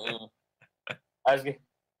 I was, it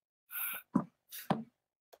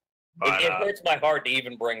hurts my heart to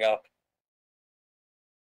even bring up.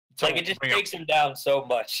 Like, it just takes him down so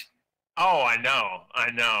much. Oh, I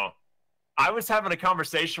know. I was having a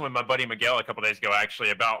conversation with my buddy Miguel a couple days ago, actually,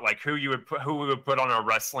 about like who we would put on our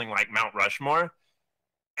wrestling like Mount Rushmore,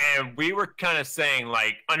 and we were kind of saying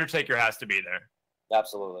like Undertaker has to be there.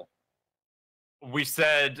 Absolutely. We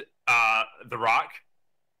said The Rock.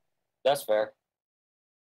 That's fair.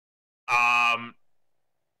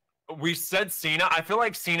 We said Cena. I feel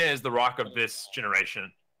like Cena is the Rock of this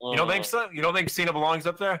generation. You don't think so? You don't think Cena belongs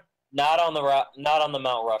up there? Not on the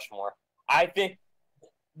Mount Rushmore. I think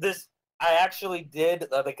I actually did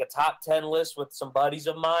like a top 10 list with some buddies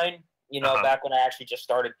of mine, back when I actually just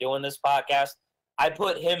started doing this podcast. I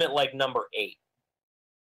put him at like number 8.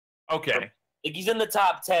 Okay. Like, he's in the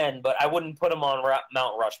top 10, but I wouldn't put him on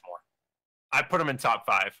Mount Rushmore. I put him in top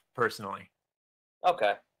 5, personally.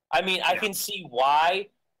 Okay. I mean, I can see why,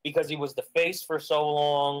 because he was the face for so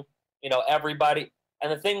long, everybody.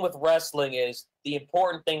 And the thing with wrestling is the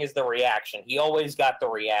important thing is the reaction. He always got the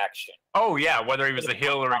reaction. Oh, yeah, whether he was a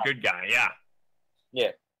heel or a good guy, yeah.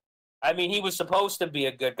 Yeah. I mean, he was supposed to be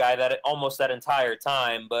a good guy almost that entire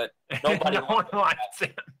time, but nobody no one liked him.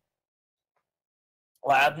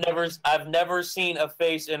 Well, I've never seen a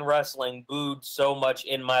face in wrestling booed so much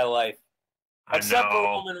in my life. Except for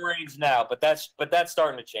Roman Reigns now, but that's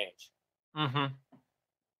starting to change. Mm-hmm.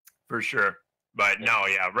 For sure. But no,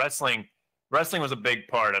 yeah, wrestling was a big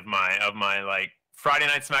part of my like Friday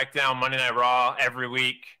Night SmackDown, Monday Night Raw every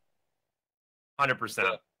week. 100%.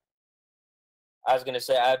 Yeah. I was going to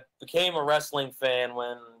say, I became a wrestling fan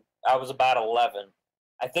when I was about 11.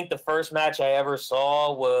 I think the first match I ever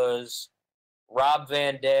saw was Rob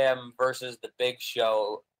Van Dam versus The Big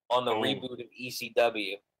Show on the reboot of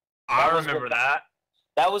ECW. I remember that.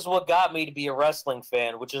 That was what got me to be a wrestling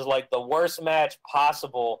fan, which is like the worst match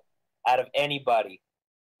possible out of anybody.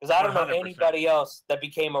 Because I don't 100%. Know anybody else that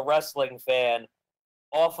became a wrestling fan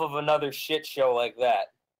off of another shit show like that.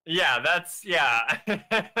 Yeah,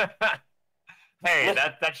 Hey,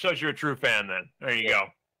 that shows you're a true fan then. There you go.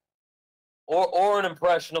 Or an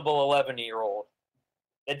impressionable 11-year-old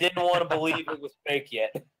that didn't want to believe it was fake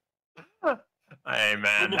yet. Hey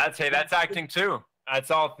man, that's acting too.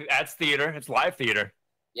 That's theater. It's live theater.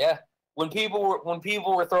 Yeah. When people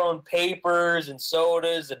were throwing papers and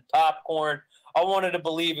sodas and popcorn, I wanted to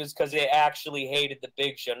believe it's because they actually hated the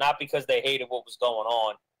Big Show, not because they hated what was going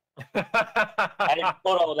on. I didn't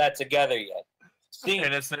put all that together yet. See,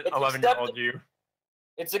 innocent 11-year-old you.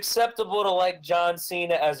 It's acceptable to like John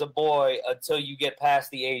Cena as a boy until you get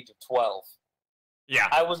past the age of 12. Yeah.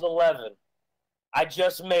 I was 11. I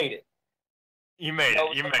just made it. You made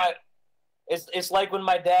it. You made it. It's like when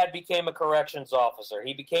my dad became a corrections officer.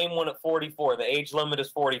 He became one at 44. The age limit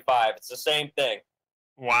is 45. It's the same thing.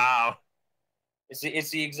 Wow.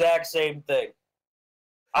 It's the exact same thing.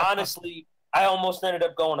 Honestly, I almost ended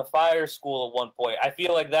up going to fire school at one point. I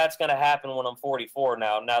feel like that's going to happen when I'm 44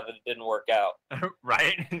 now that it didn't work out.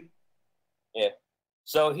 Right? Yeah.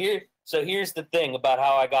 So here's the thing about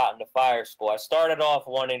how I got into fire school. I started off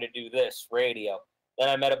wanting to do this, radio. Then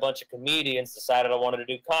I met a bunch of comedians, decided I wanted to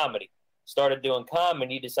do comedy. Started doing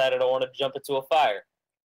comedy, decided I wanted to jump into a fire.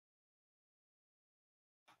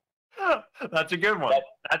 That's a good one.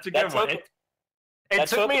 That's a good one. It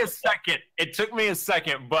took me a second. It took me a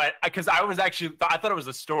second, but because I thought it was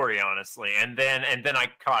a story, honestly, and then I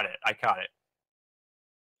caught it.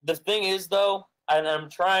 The thing is, though, and I'm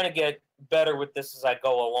trying to get better with this as I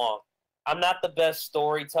go along. I'm not the best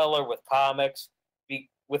storyteller with comedy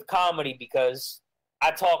because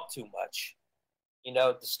I talk too much.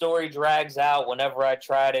 The story drags out whenever I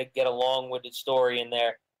try to get a long-winded story in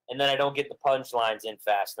there, and then I don't get the punchlines in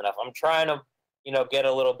fast enough. I'm trying to, get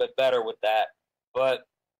a little bit better with that, but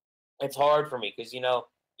it's hard for me because, you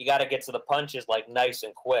got to get to the punches, like, nice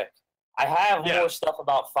and quick. I have more stuff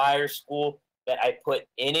about fire school that I put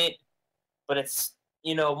in it, but it's,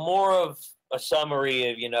 more of a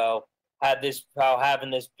summary of, how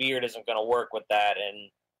having this beard isn't going to work with that,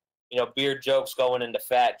 and, beard jokes going into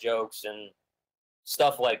fat jokes and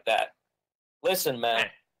stuff like that. Listen, man,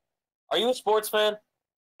 are you a sports fan?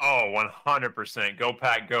 Oh, 100%. Go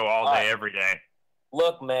Pack, go all day, every day.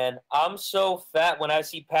 Look, man, I'm so fat when I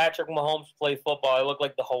see Patrick Mahomes play football, I look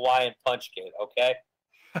like the Hawaiian Punch Kid, okay?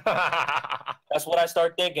 That's what I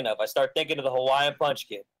start thinking of. I start thinking of the Hawaiian Punch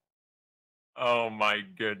Kid. Oh my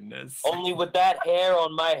goodness. Only with that hair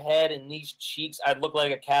on my head and these cheeks, I'd look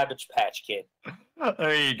like a Cabbage Patch Kid.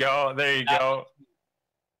 There you go. There you go.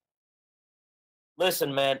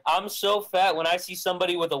 Listen, man, I'm so fat. When I see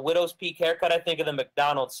somebody with a widow's peak haircut, I think of the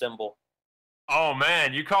McDonald's symbol. Oh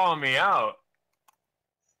man, you calling me out?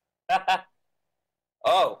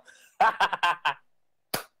 Oh.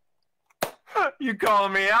 You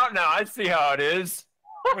calling me out now? I see how it is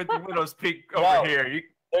with the widow's peak over here.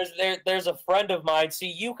 There's a friend of mine.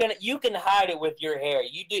 See, you can hide it with your hair.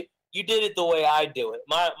 You did it the way I do it.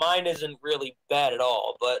 Mine isn't really bad at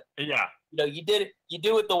all, but yeah, you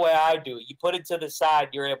do it the way I do it. You put it to the side,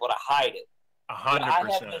 you're able to hide it. 100%. I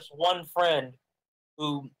have this one friend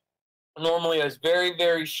who normally has very,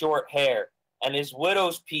 very short hair, and his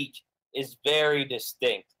widow's peak is very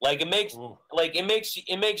distinct. Like it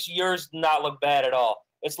makes yours not look bad at all.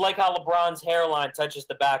 It's like how LeBron's hairline touches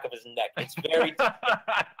the back of his neck. It's very.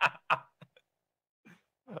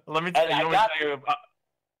 Let me tell you.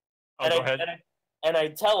 Go ahead. And I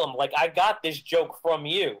tell him, like, I got this joke from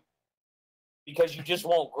you because you just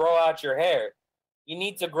won't grow out your hair. You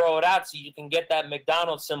need to grow it out so you can get that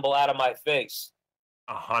McDonald's symbol out of my face.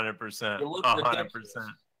 100%.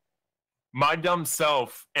 100%. My dumb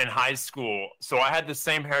self in high school. So I had the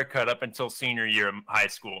same haircut up until senior year of high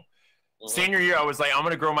school. Senior year, I was like, I'm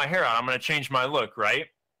going to grow my hair out. I'm going to change my look, right?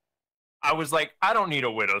 I was like, I don't need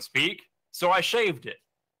a widow's peak. So I shaved it.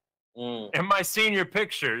 In my senior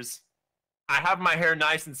pictures, I have my hair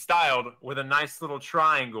nice and styled with a nice little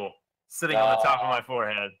triangle sitting on the top of my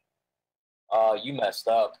forehead. You messed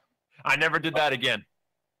up. I never did that again.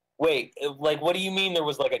 Wait, like, what do you mean there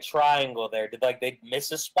was like a triangle there? Did they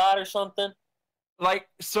miss a spot or something? Like,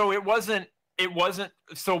 so it wasn't,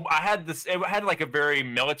 so I had it had like a very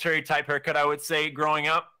military type haircut, I would say, growing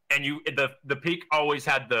up. And the peak always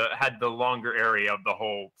had the longer area of the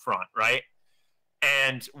whole front, right?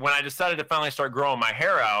 And when I decided to finally start growing my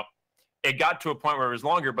hair out, it got to a point where it was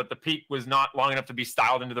longer, but the peak was not long enough to be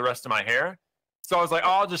styled into the rest of my hair. So I was like,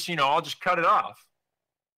 oh, I'll just cut it off.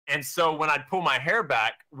 And so when I'd pull my hair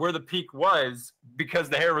back, where the peak was, because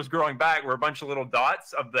the hair was growing back, were a bunch of little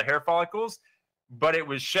dots of the hair follicles, but it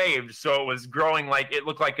was shaved, so it was growing like it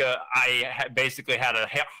looked like I basically had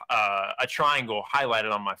a triangle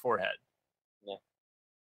highlighted on my forehead. Yeah.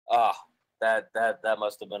 Oh, that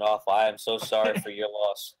must have been awful. I am so sorry for your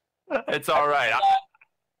loss. It's all right.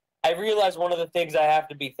 I realize one of the things I have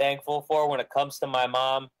to be thankful for when it comes to my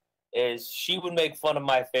mom is she would make fun of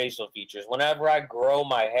my facial features. Whenever I grow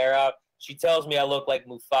my hair out, she tells me I look like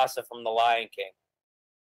Mufasa from The Lion King.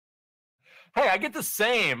 Hey, I get the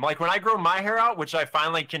same. Like when I grow my hair out, which I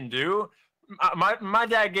finally can do, my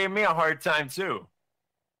dad gave me a hard time too.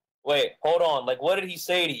 Wait, hold on. Like, what did he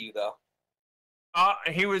say to you though?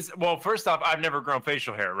 Well, first off, I've never grown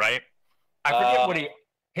facial hair, right?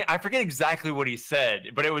 I forget exactly what he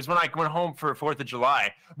said, but it was when I went home for 4th of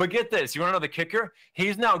July. But get this, you want to know the kicker?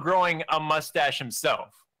 He's now growing a mustache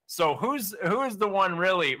himself. So who's the one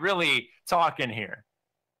really talking here?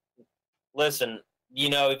 Listen,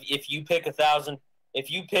 if you pick 1,000,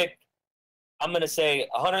 I'm going to say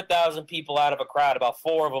 100,000 people out of a crowd, about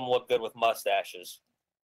 4 of them look good with mustaches.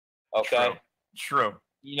 Okay? True.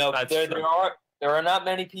 There are not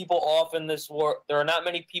many people in this world. There are not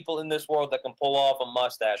many people in this world that can pull off a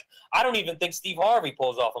mustache. I don't even think Steve Harvey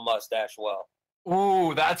pulls off a mustache well.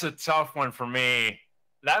 Ooh, that's a tough one for me.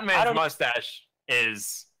 That man's mustache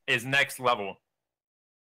is next level.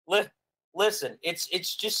 Listen,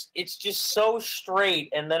 it's just so straight,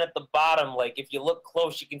 and then at the bottom, like if you look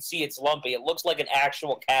close, you can see it's lumpy. It looks like an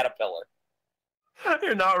actual caterpillar.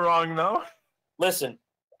 You're not wrong though. Listen.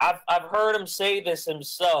 I've heard him say this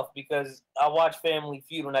himself because I watch Family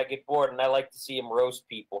Feud when I get bored, and I like to see him roast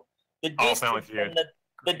people. The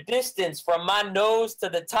distance from my nose to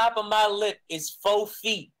the top of my lip is 4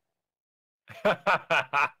 feet.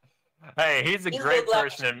 Hey, he's a great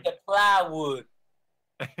person. Like plywood.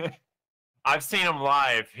 I've seen him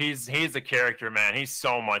live. He's a character, man. He's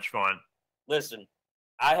so much fun. Listen,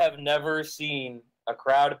 I have never seen a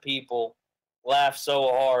crowd of people laugh so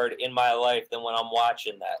hard in my life than when I'm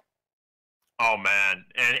watching that. Oh man,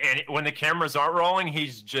 and when the cameras aren't rolling,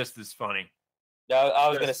 he's just as funny. No, I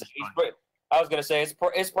was gonna say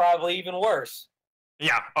it's probably even worse.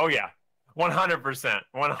 Yeah. Oh yeah. 100%.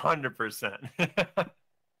 100%.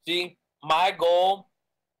 See, my goal,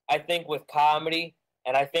 I think, with comedy,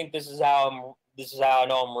 and I think this is how I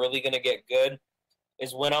know I'm really gonna get good,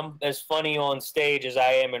 is when I'm as funny on stage as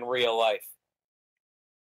I am in real life.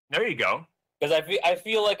 There you go. Because I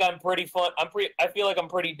feel like I'm pretty fun. I feel like I'm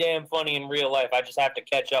pretty damn funny in real life. I just have to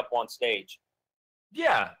catch up on stage.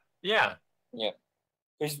 Yeah.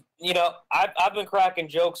 Because Because, you know, I've been cracking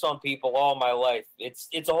jokes on people all my life.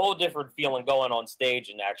 It's a whole different feeling going on stage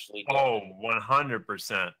and actually doing it.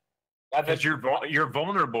 100%. Because you're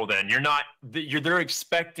vulnerable then. They're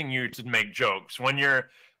expecting you to make jokes. When you're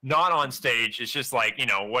not on stage, it's just like, you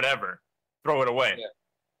know, whatever. Throw it away.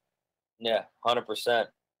 Yeah, 100%.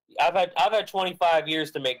 I've had 25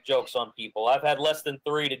 years to make jokes on people. I've had less than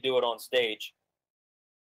 3 to do it on stage.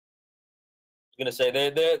 I'm gonna say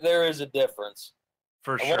there is a difference.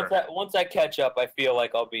 For sure. Once I catch up, I feel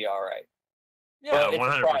like I'll be all right. Yeah,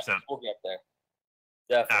 100%. We'll get there.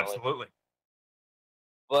 Definitely. Absolutely.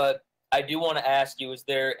 But I do want to ask you, is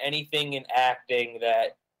there anything in acting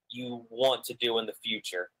that you want to do in the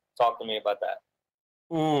future? Talk to me about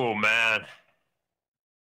that. Ooh, man.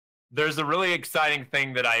 There's a really exciting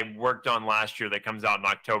thing that I worked on last year that comes out in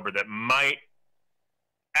October that might,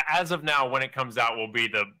 as of now, when it comes out, will be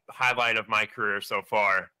the highlight of my career so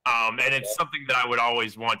far. And it's something that I would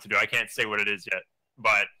always want to do. I can't say what it is yet,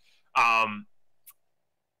 but I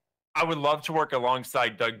would love to work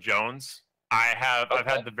alongside Doug Jones. I've had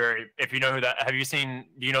if you know who that, do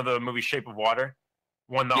you know the movie Shape of Water?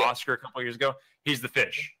 Won the Oscar a couple years ago. He's the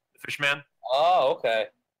fish man. Oh, okay.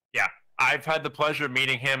 Yeah. I've had the pleasure of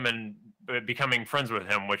meeting him and becoming friends with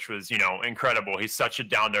him, which was, you know, incredible. He's such a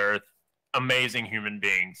down-to-earth, amazing human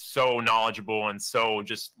being, so knowledgeable and so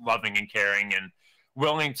just loving and caring and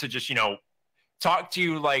willing to just, you know, talk to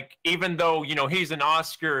you like, even though, you know, he's an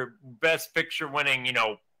Oscar Best Picture winning, you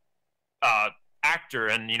know, actor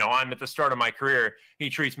and, you know, I'm at the start of my career,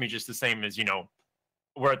 he treats me just the same as, you know,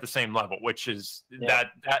 we're at the same level, which is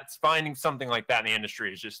that's finding something like that in the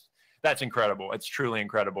industry is just, that's incredible. It's truly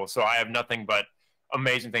incredible. So I have nothing but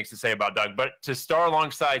amazing things to say about Doug. But to star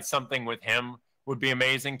alongside something with him would be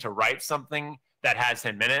amazing. To write something that has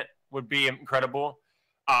him in it would be incredible.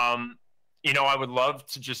 You know, I would love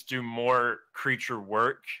to just do more creature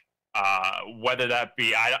work, whether that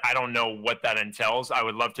be, I don't know what that entails. I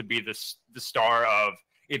would love to be the star of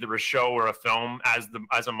either a show or a film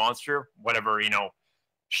as a monster, whatever, you know,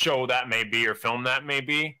 show that may be or film that may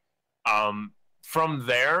be. From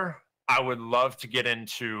there, I would love to get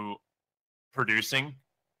into producing.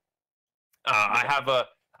 I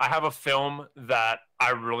have a film that I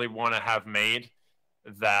really want to have made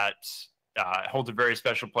that holds a very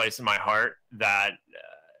special place in my heart that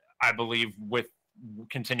I believe with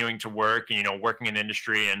continuing to work and, you know, working in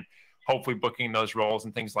industry and hopefully booking those roles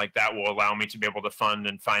and things like that will allow me to be able to fund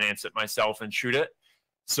and finance it myself and shoot it.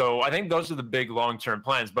 So I think those are the big long-term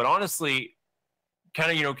plans. But honestly,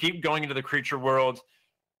 kind of, you know, keep going into the creature world.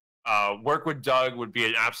 Work with Doug would be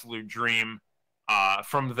an absolute dream.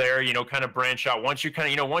 From there, you know, kind of branch out. Once you kind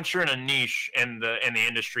of, you know, once you're in a niche in the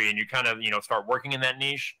industry and you kind of, you know, start working in that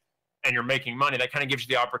niche and you're making money, that kind of gives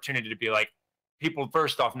you the opportunity to be like, people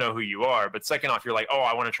first off know who you are, but second off, you're like, oh,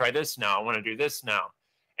 I want to try this now. I want to do this now.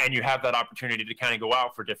 And you have that opportunity to kind of go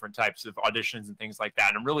out for different types of auditions and things like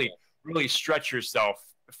that and really, really stretch yourself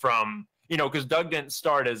from, you know, because Doug didn't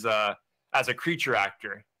start as a creature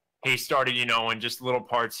actor. He started, you know, in just little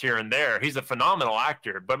parts here and there. He's a phenomenal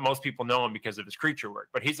actor, but most people know him because of his creature work.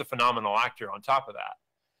 But he's a phenomenal actor on top of that.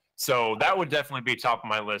 So that would definitely be top of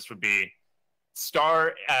my list, would be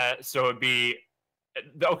star. So it'd be,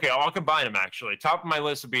 okay, I'll combine them actually. Top of my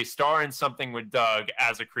list would be star in something with Doug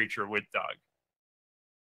as a creature with Doug.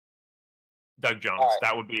 Doug Jones.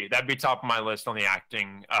 Right. That'd be top of my list on the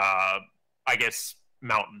acting, I guess,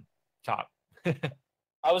 mountain top.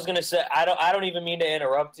 I was gonna say I don't even mean to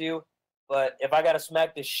interrupt you, but if I gotta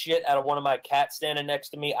smack the shit out of one of my cats standing next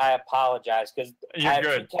to me, I apologize because I have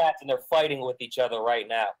 2 cats and they're fighting with each other right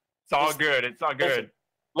now. It's all good. It's all good.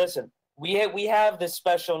 Listen, we have this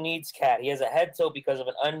special needs cat. He has a head tilt because of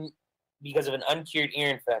an uncured ear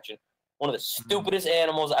infection. One of the stupidest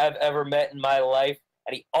animals I've ever met in my life,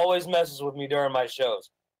 and he always messes with me during my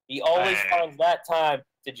shows. He always finds that time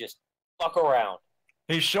to just fuck around.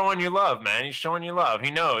 He's showing you love, man. He's showing you love.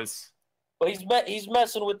 He knows. But he's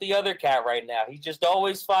messing with the other cat right now. He just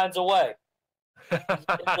always finds a way.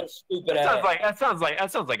 Stupid that sounds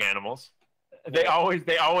like animals. They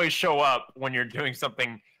always show up when you're doing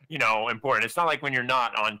something, you know, important. It's not like when you're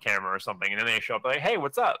not on camera or something, and then they show up like, "Hey,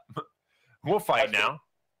 what's up? We'll fight now."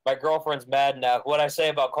 My girlfriend's mad now. What I say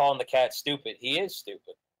about calling the cat stupid? He is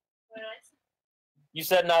stupid. What did I say? You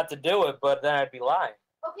said not to do it, but then I'd be lying.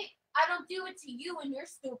 Okay. I don't do it to you when you're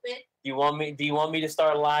stupid. Do you want me to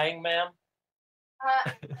start lying, ma'am?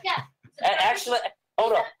 Yeah. Actually,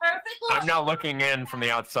 hold on. I'm now looking in from the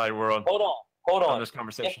outside world. Hold on. On this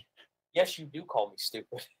conversation. Yes, you do call me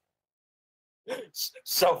stupid.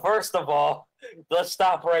 So first of all, let's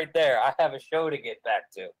stop right there. I have a show to get back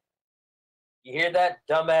to. You hear that,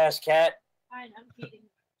 dumbass cat? Fine, I'm kidding.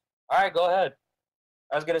 All right, go ahead.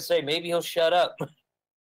 I was going to say, maybe he'll shut up.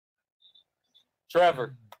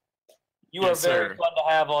 Trevor, you Yes, are very sir. fun to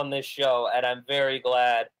have on this show, and I'm very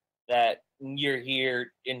glad that you're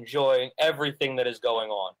here enjoying everything that is going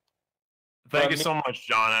on. Thank you so much,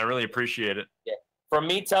 John. I really appreciate it. Yeah. From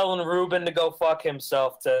me telling Ruben to go fuck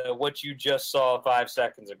himself to what you just saw 5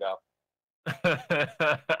 seconds ago. I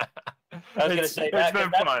was going to say it's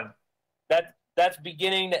been fun. That's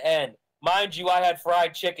beginning to end. Mind you, I had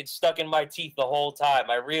fried chicken stuck in my teeth the whole time.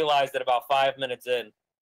 I realized it about 5 minutes in.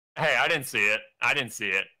 Hey, I didn't see it. I didn't see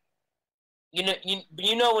it.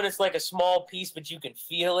 You know when it's like a small piece, but you can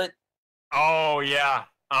feel it. Oh yeah.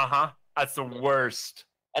 That's the worst.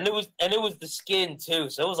 And it was the skin too,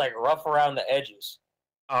 so it was like rough around the edges.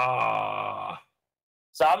 Ah.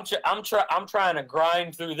 So I'm trying to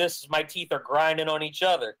grind through this as my teeth are grinding on each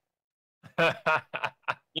other.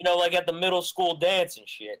 You know, like at the middle school dance and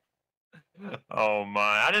shit. Oh my!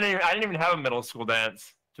 I didn't even have a middle school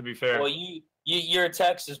dance. To be fair. Well, you're a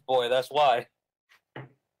Texas boy. That's why.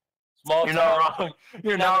 Small You're town. not wrong.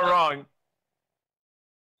 You're not wrong.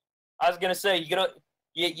 I was gonna say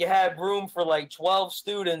you had room for like 12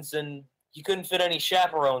 students and you couldn't fit any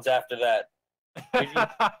chaperones after that. You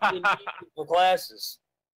didn't need for classes.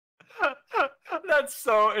 It's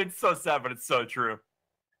so sad, but it's so true.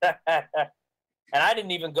 And I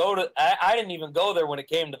didn't even go there when it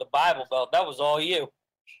came to the Bible Belt. That was all you.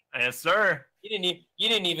 Yes, sir. You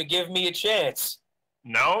didn't even give me a chance.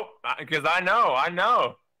 No, because I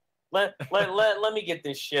know. Let me get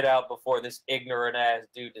this shit out before this ignorant ass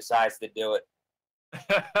dude decides to do it.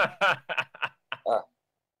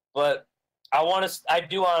 But I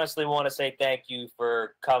do honestly want to say thank you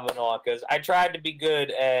for coming on, because I tried to be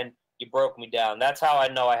good and you broke me down. That's how I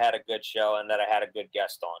know I had a good show and that I had a good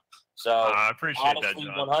guest on. So I appreciate honestly,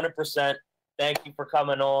 that, John. 100%. Thank you for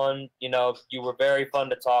coming on. You know, you were very fun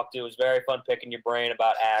to talk to. It was very fun picking your brain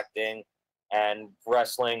about acting and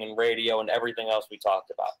wrestling and radio and everything else we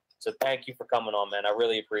talked about. So thank you for coming on, man. I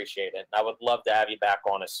really appreciate it. I would love to have you back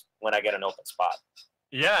on us when I get an open spot.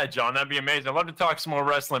 Yeah, John, that'd be amazing. I'd love to talk some more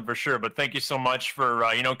wrestling for sure, but thank you so much for,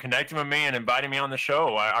 connecting with me and inviting me on the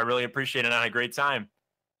show. I really appreciate it, and I had a great time.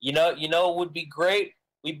 You know, it would be great.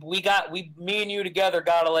 Me and you together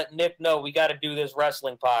got to let Nick know we got to do this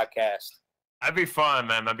wrestling podcast. That'd be fun,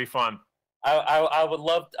 man. That'd be fun. I would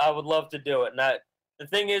love to do it. And the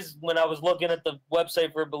thing is, when I was looking at the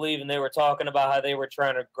website for Believe and they were talking about how they were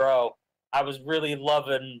trying to grow, I was really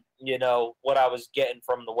loving, what I was getting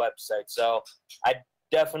from the website. So I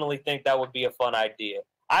definitely think that would be a fun idea.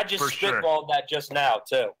 I just spitballed that just now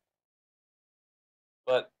too.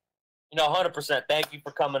 But 100%. Thank you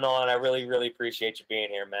for coming on. I really, really appreciate you being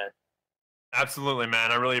here, man. Absolutely,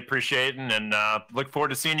 man. I really appreciate it, and look forward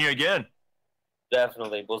to seeing you again.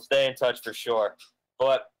 Definitely. We'll stay in touch for sure.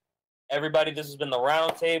 But everybody, this has been the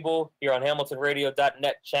Roundtable here on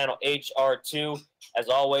HamiltonRadio.net, channel HR2. As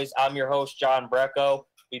always, I'm your host, John Brecco.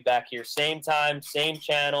 Be back here same time, same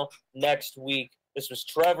channel next week. This was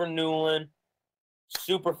Trevor NEWLIN.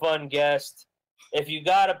 Super fun guest. If you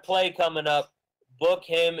got a play coming up, book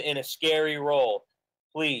him in a scary role.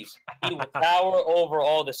 Please. He will tower over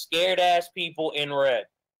all the scared-ass people in red.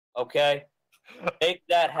 Okay? Make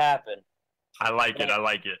that happen. I like it.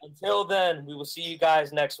 Until then, we will see you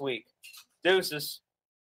guys next week. Deuces.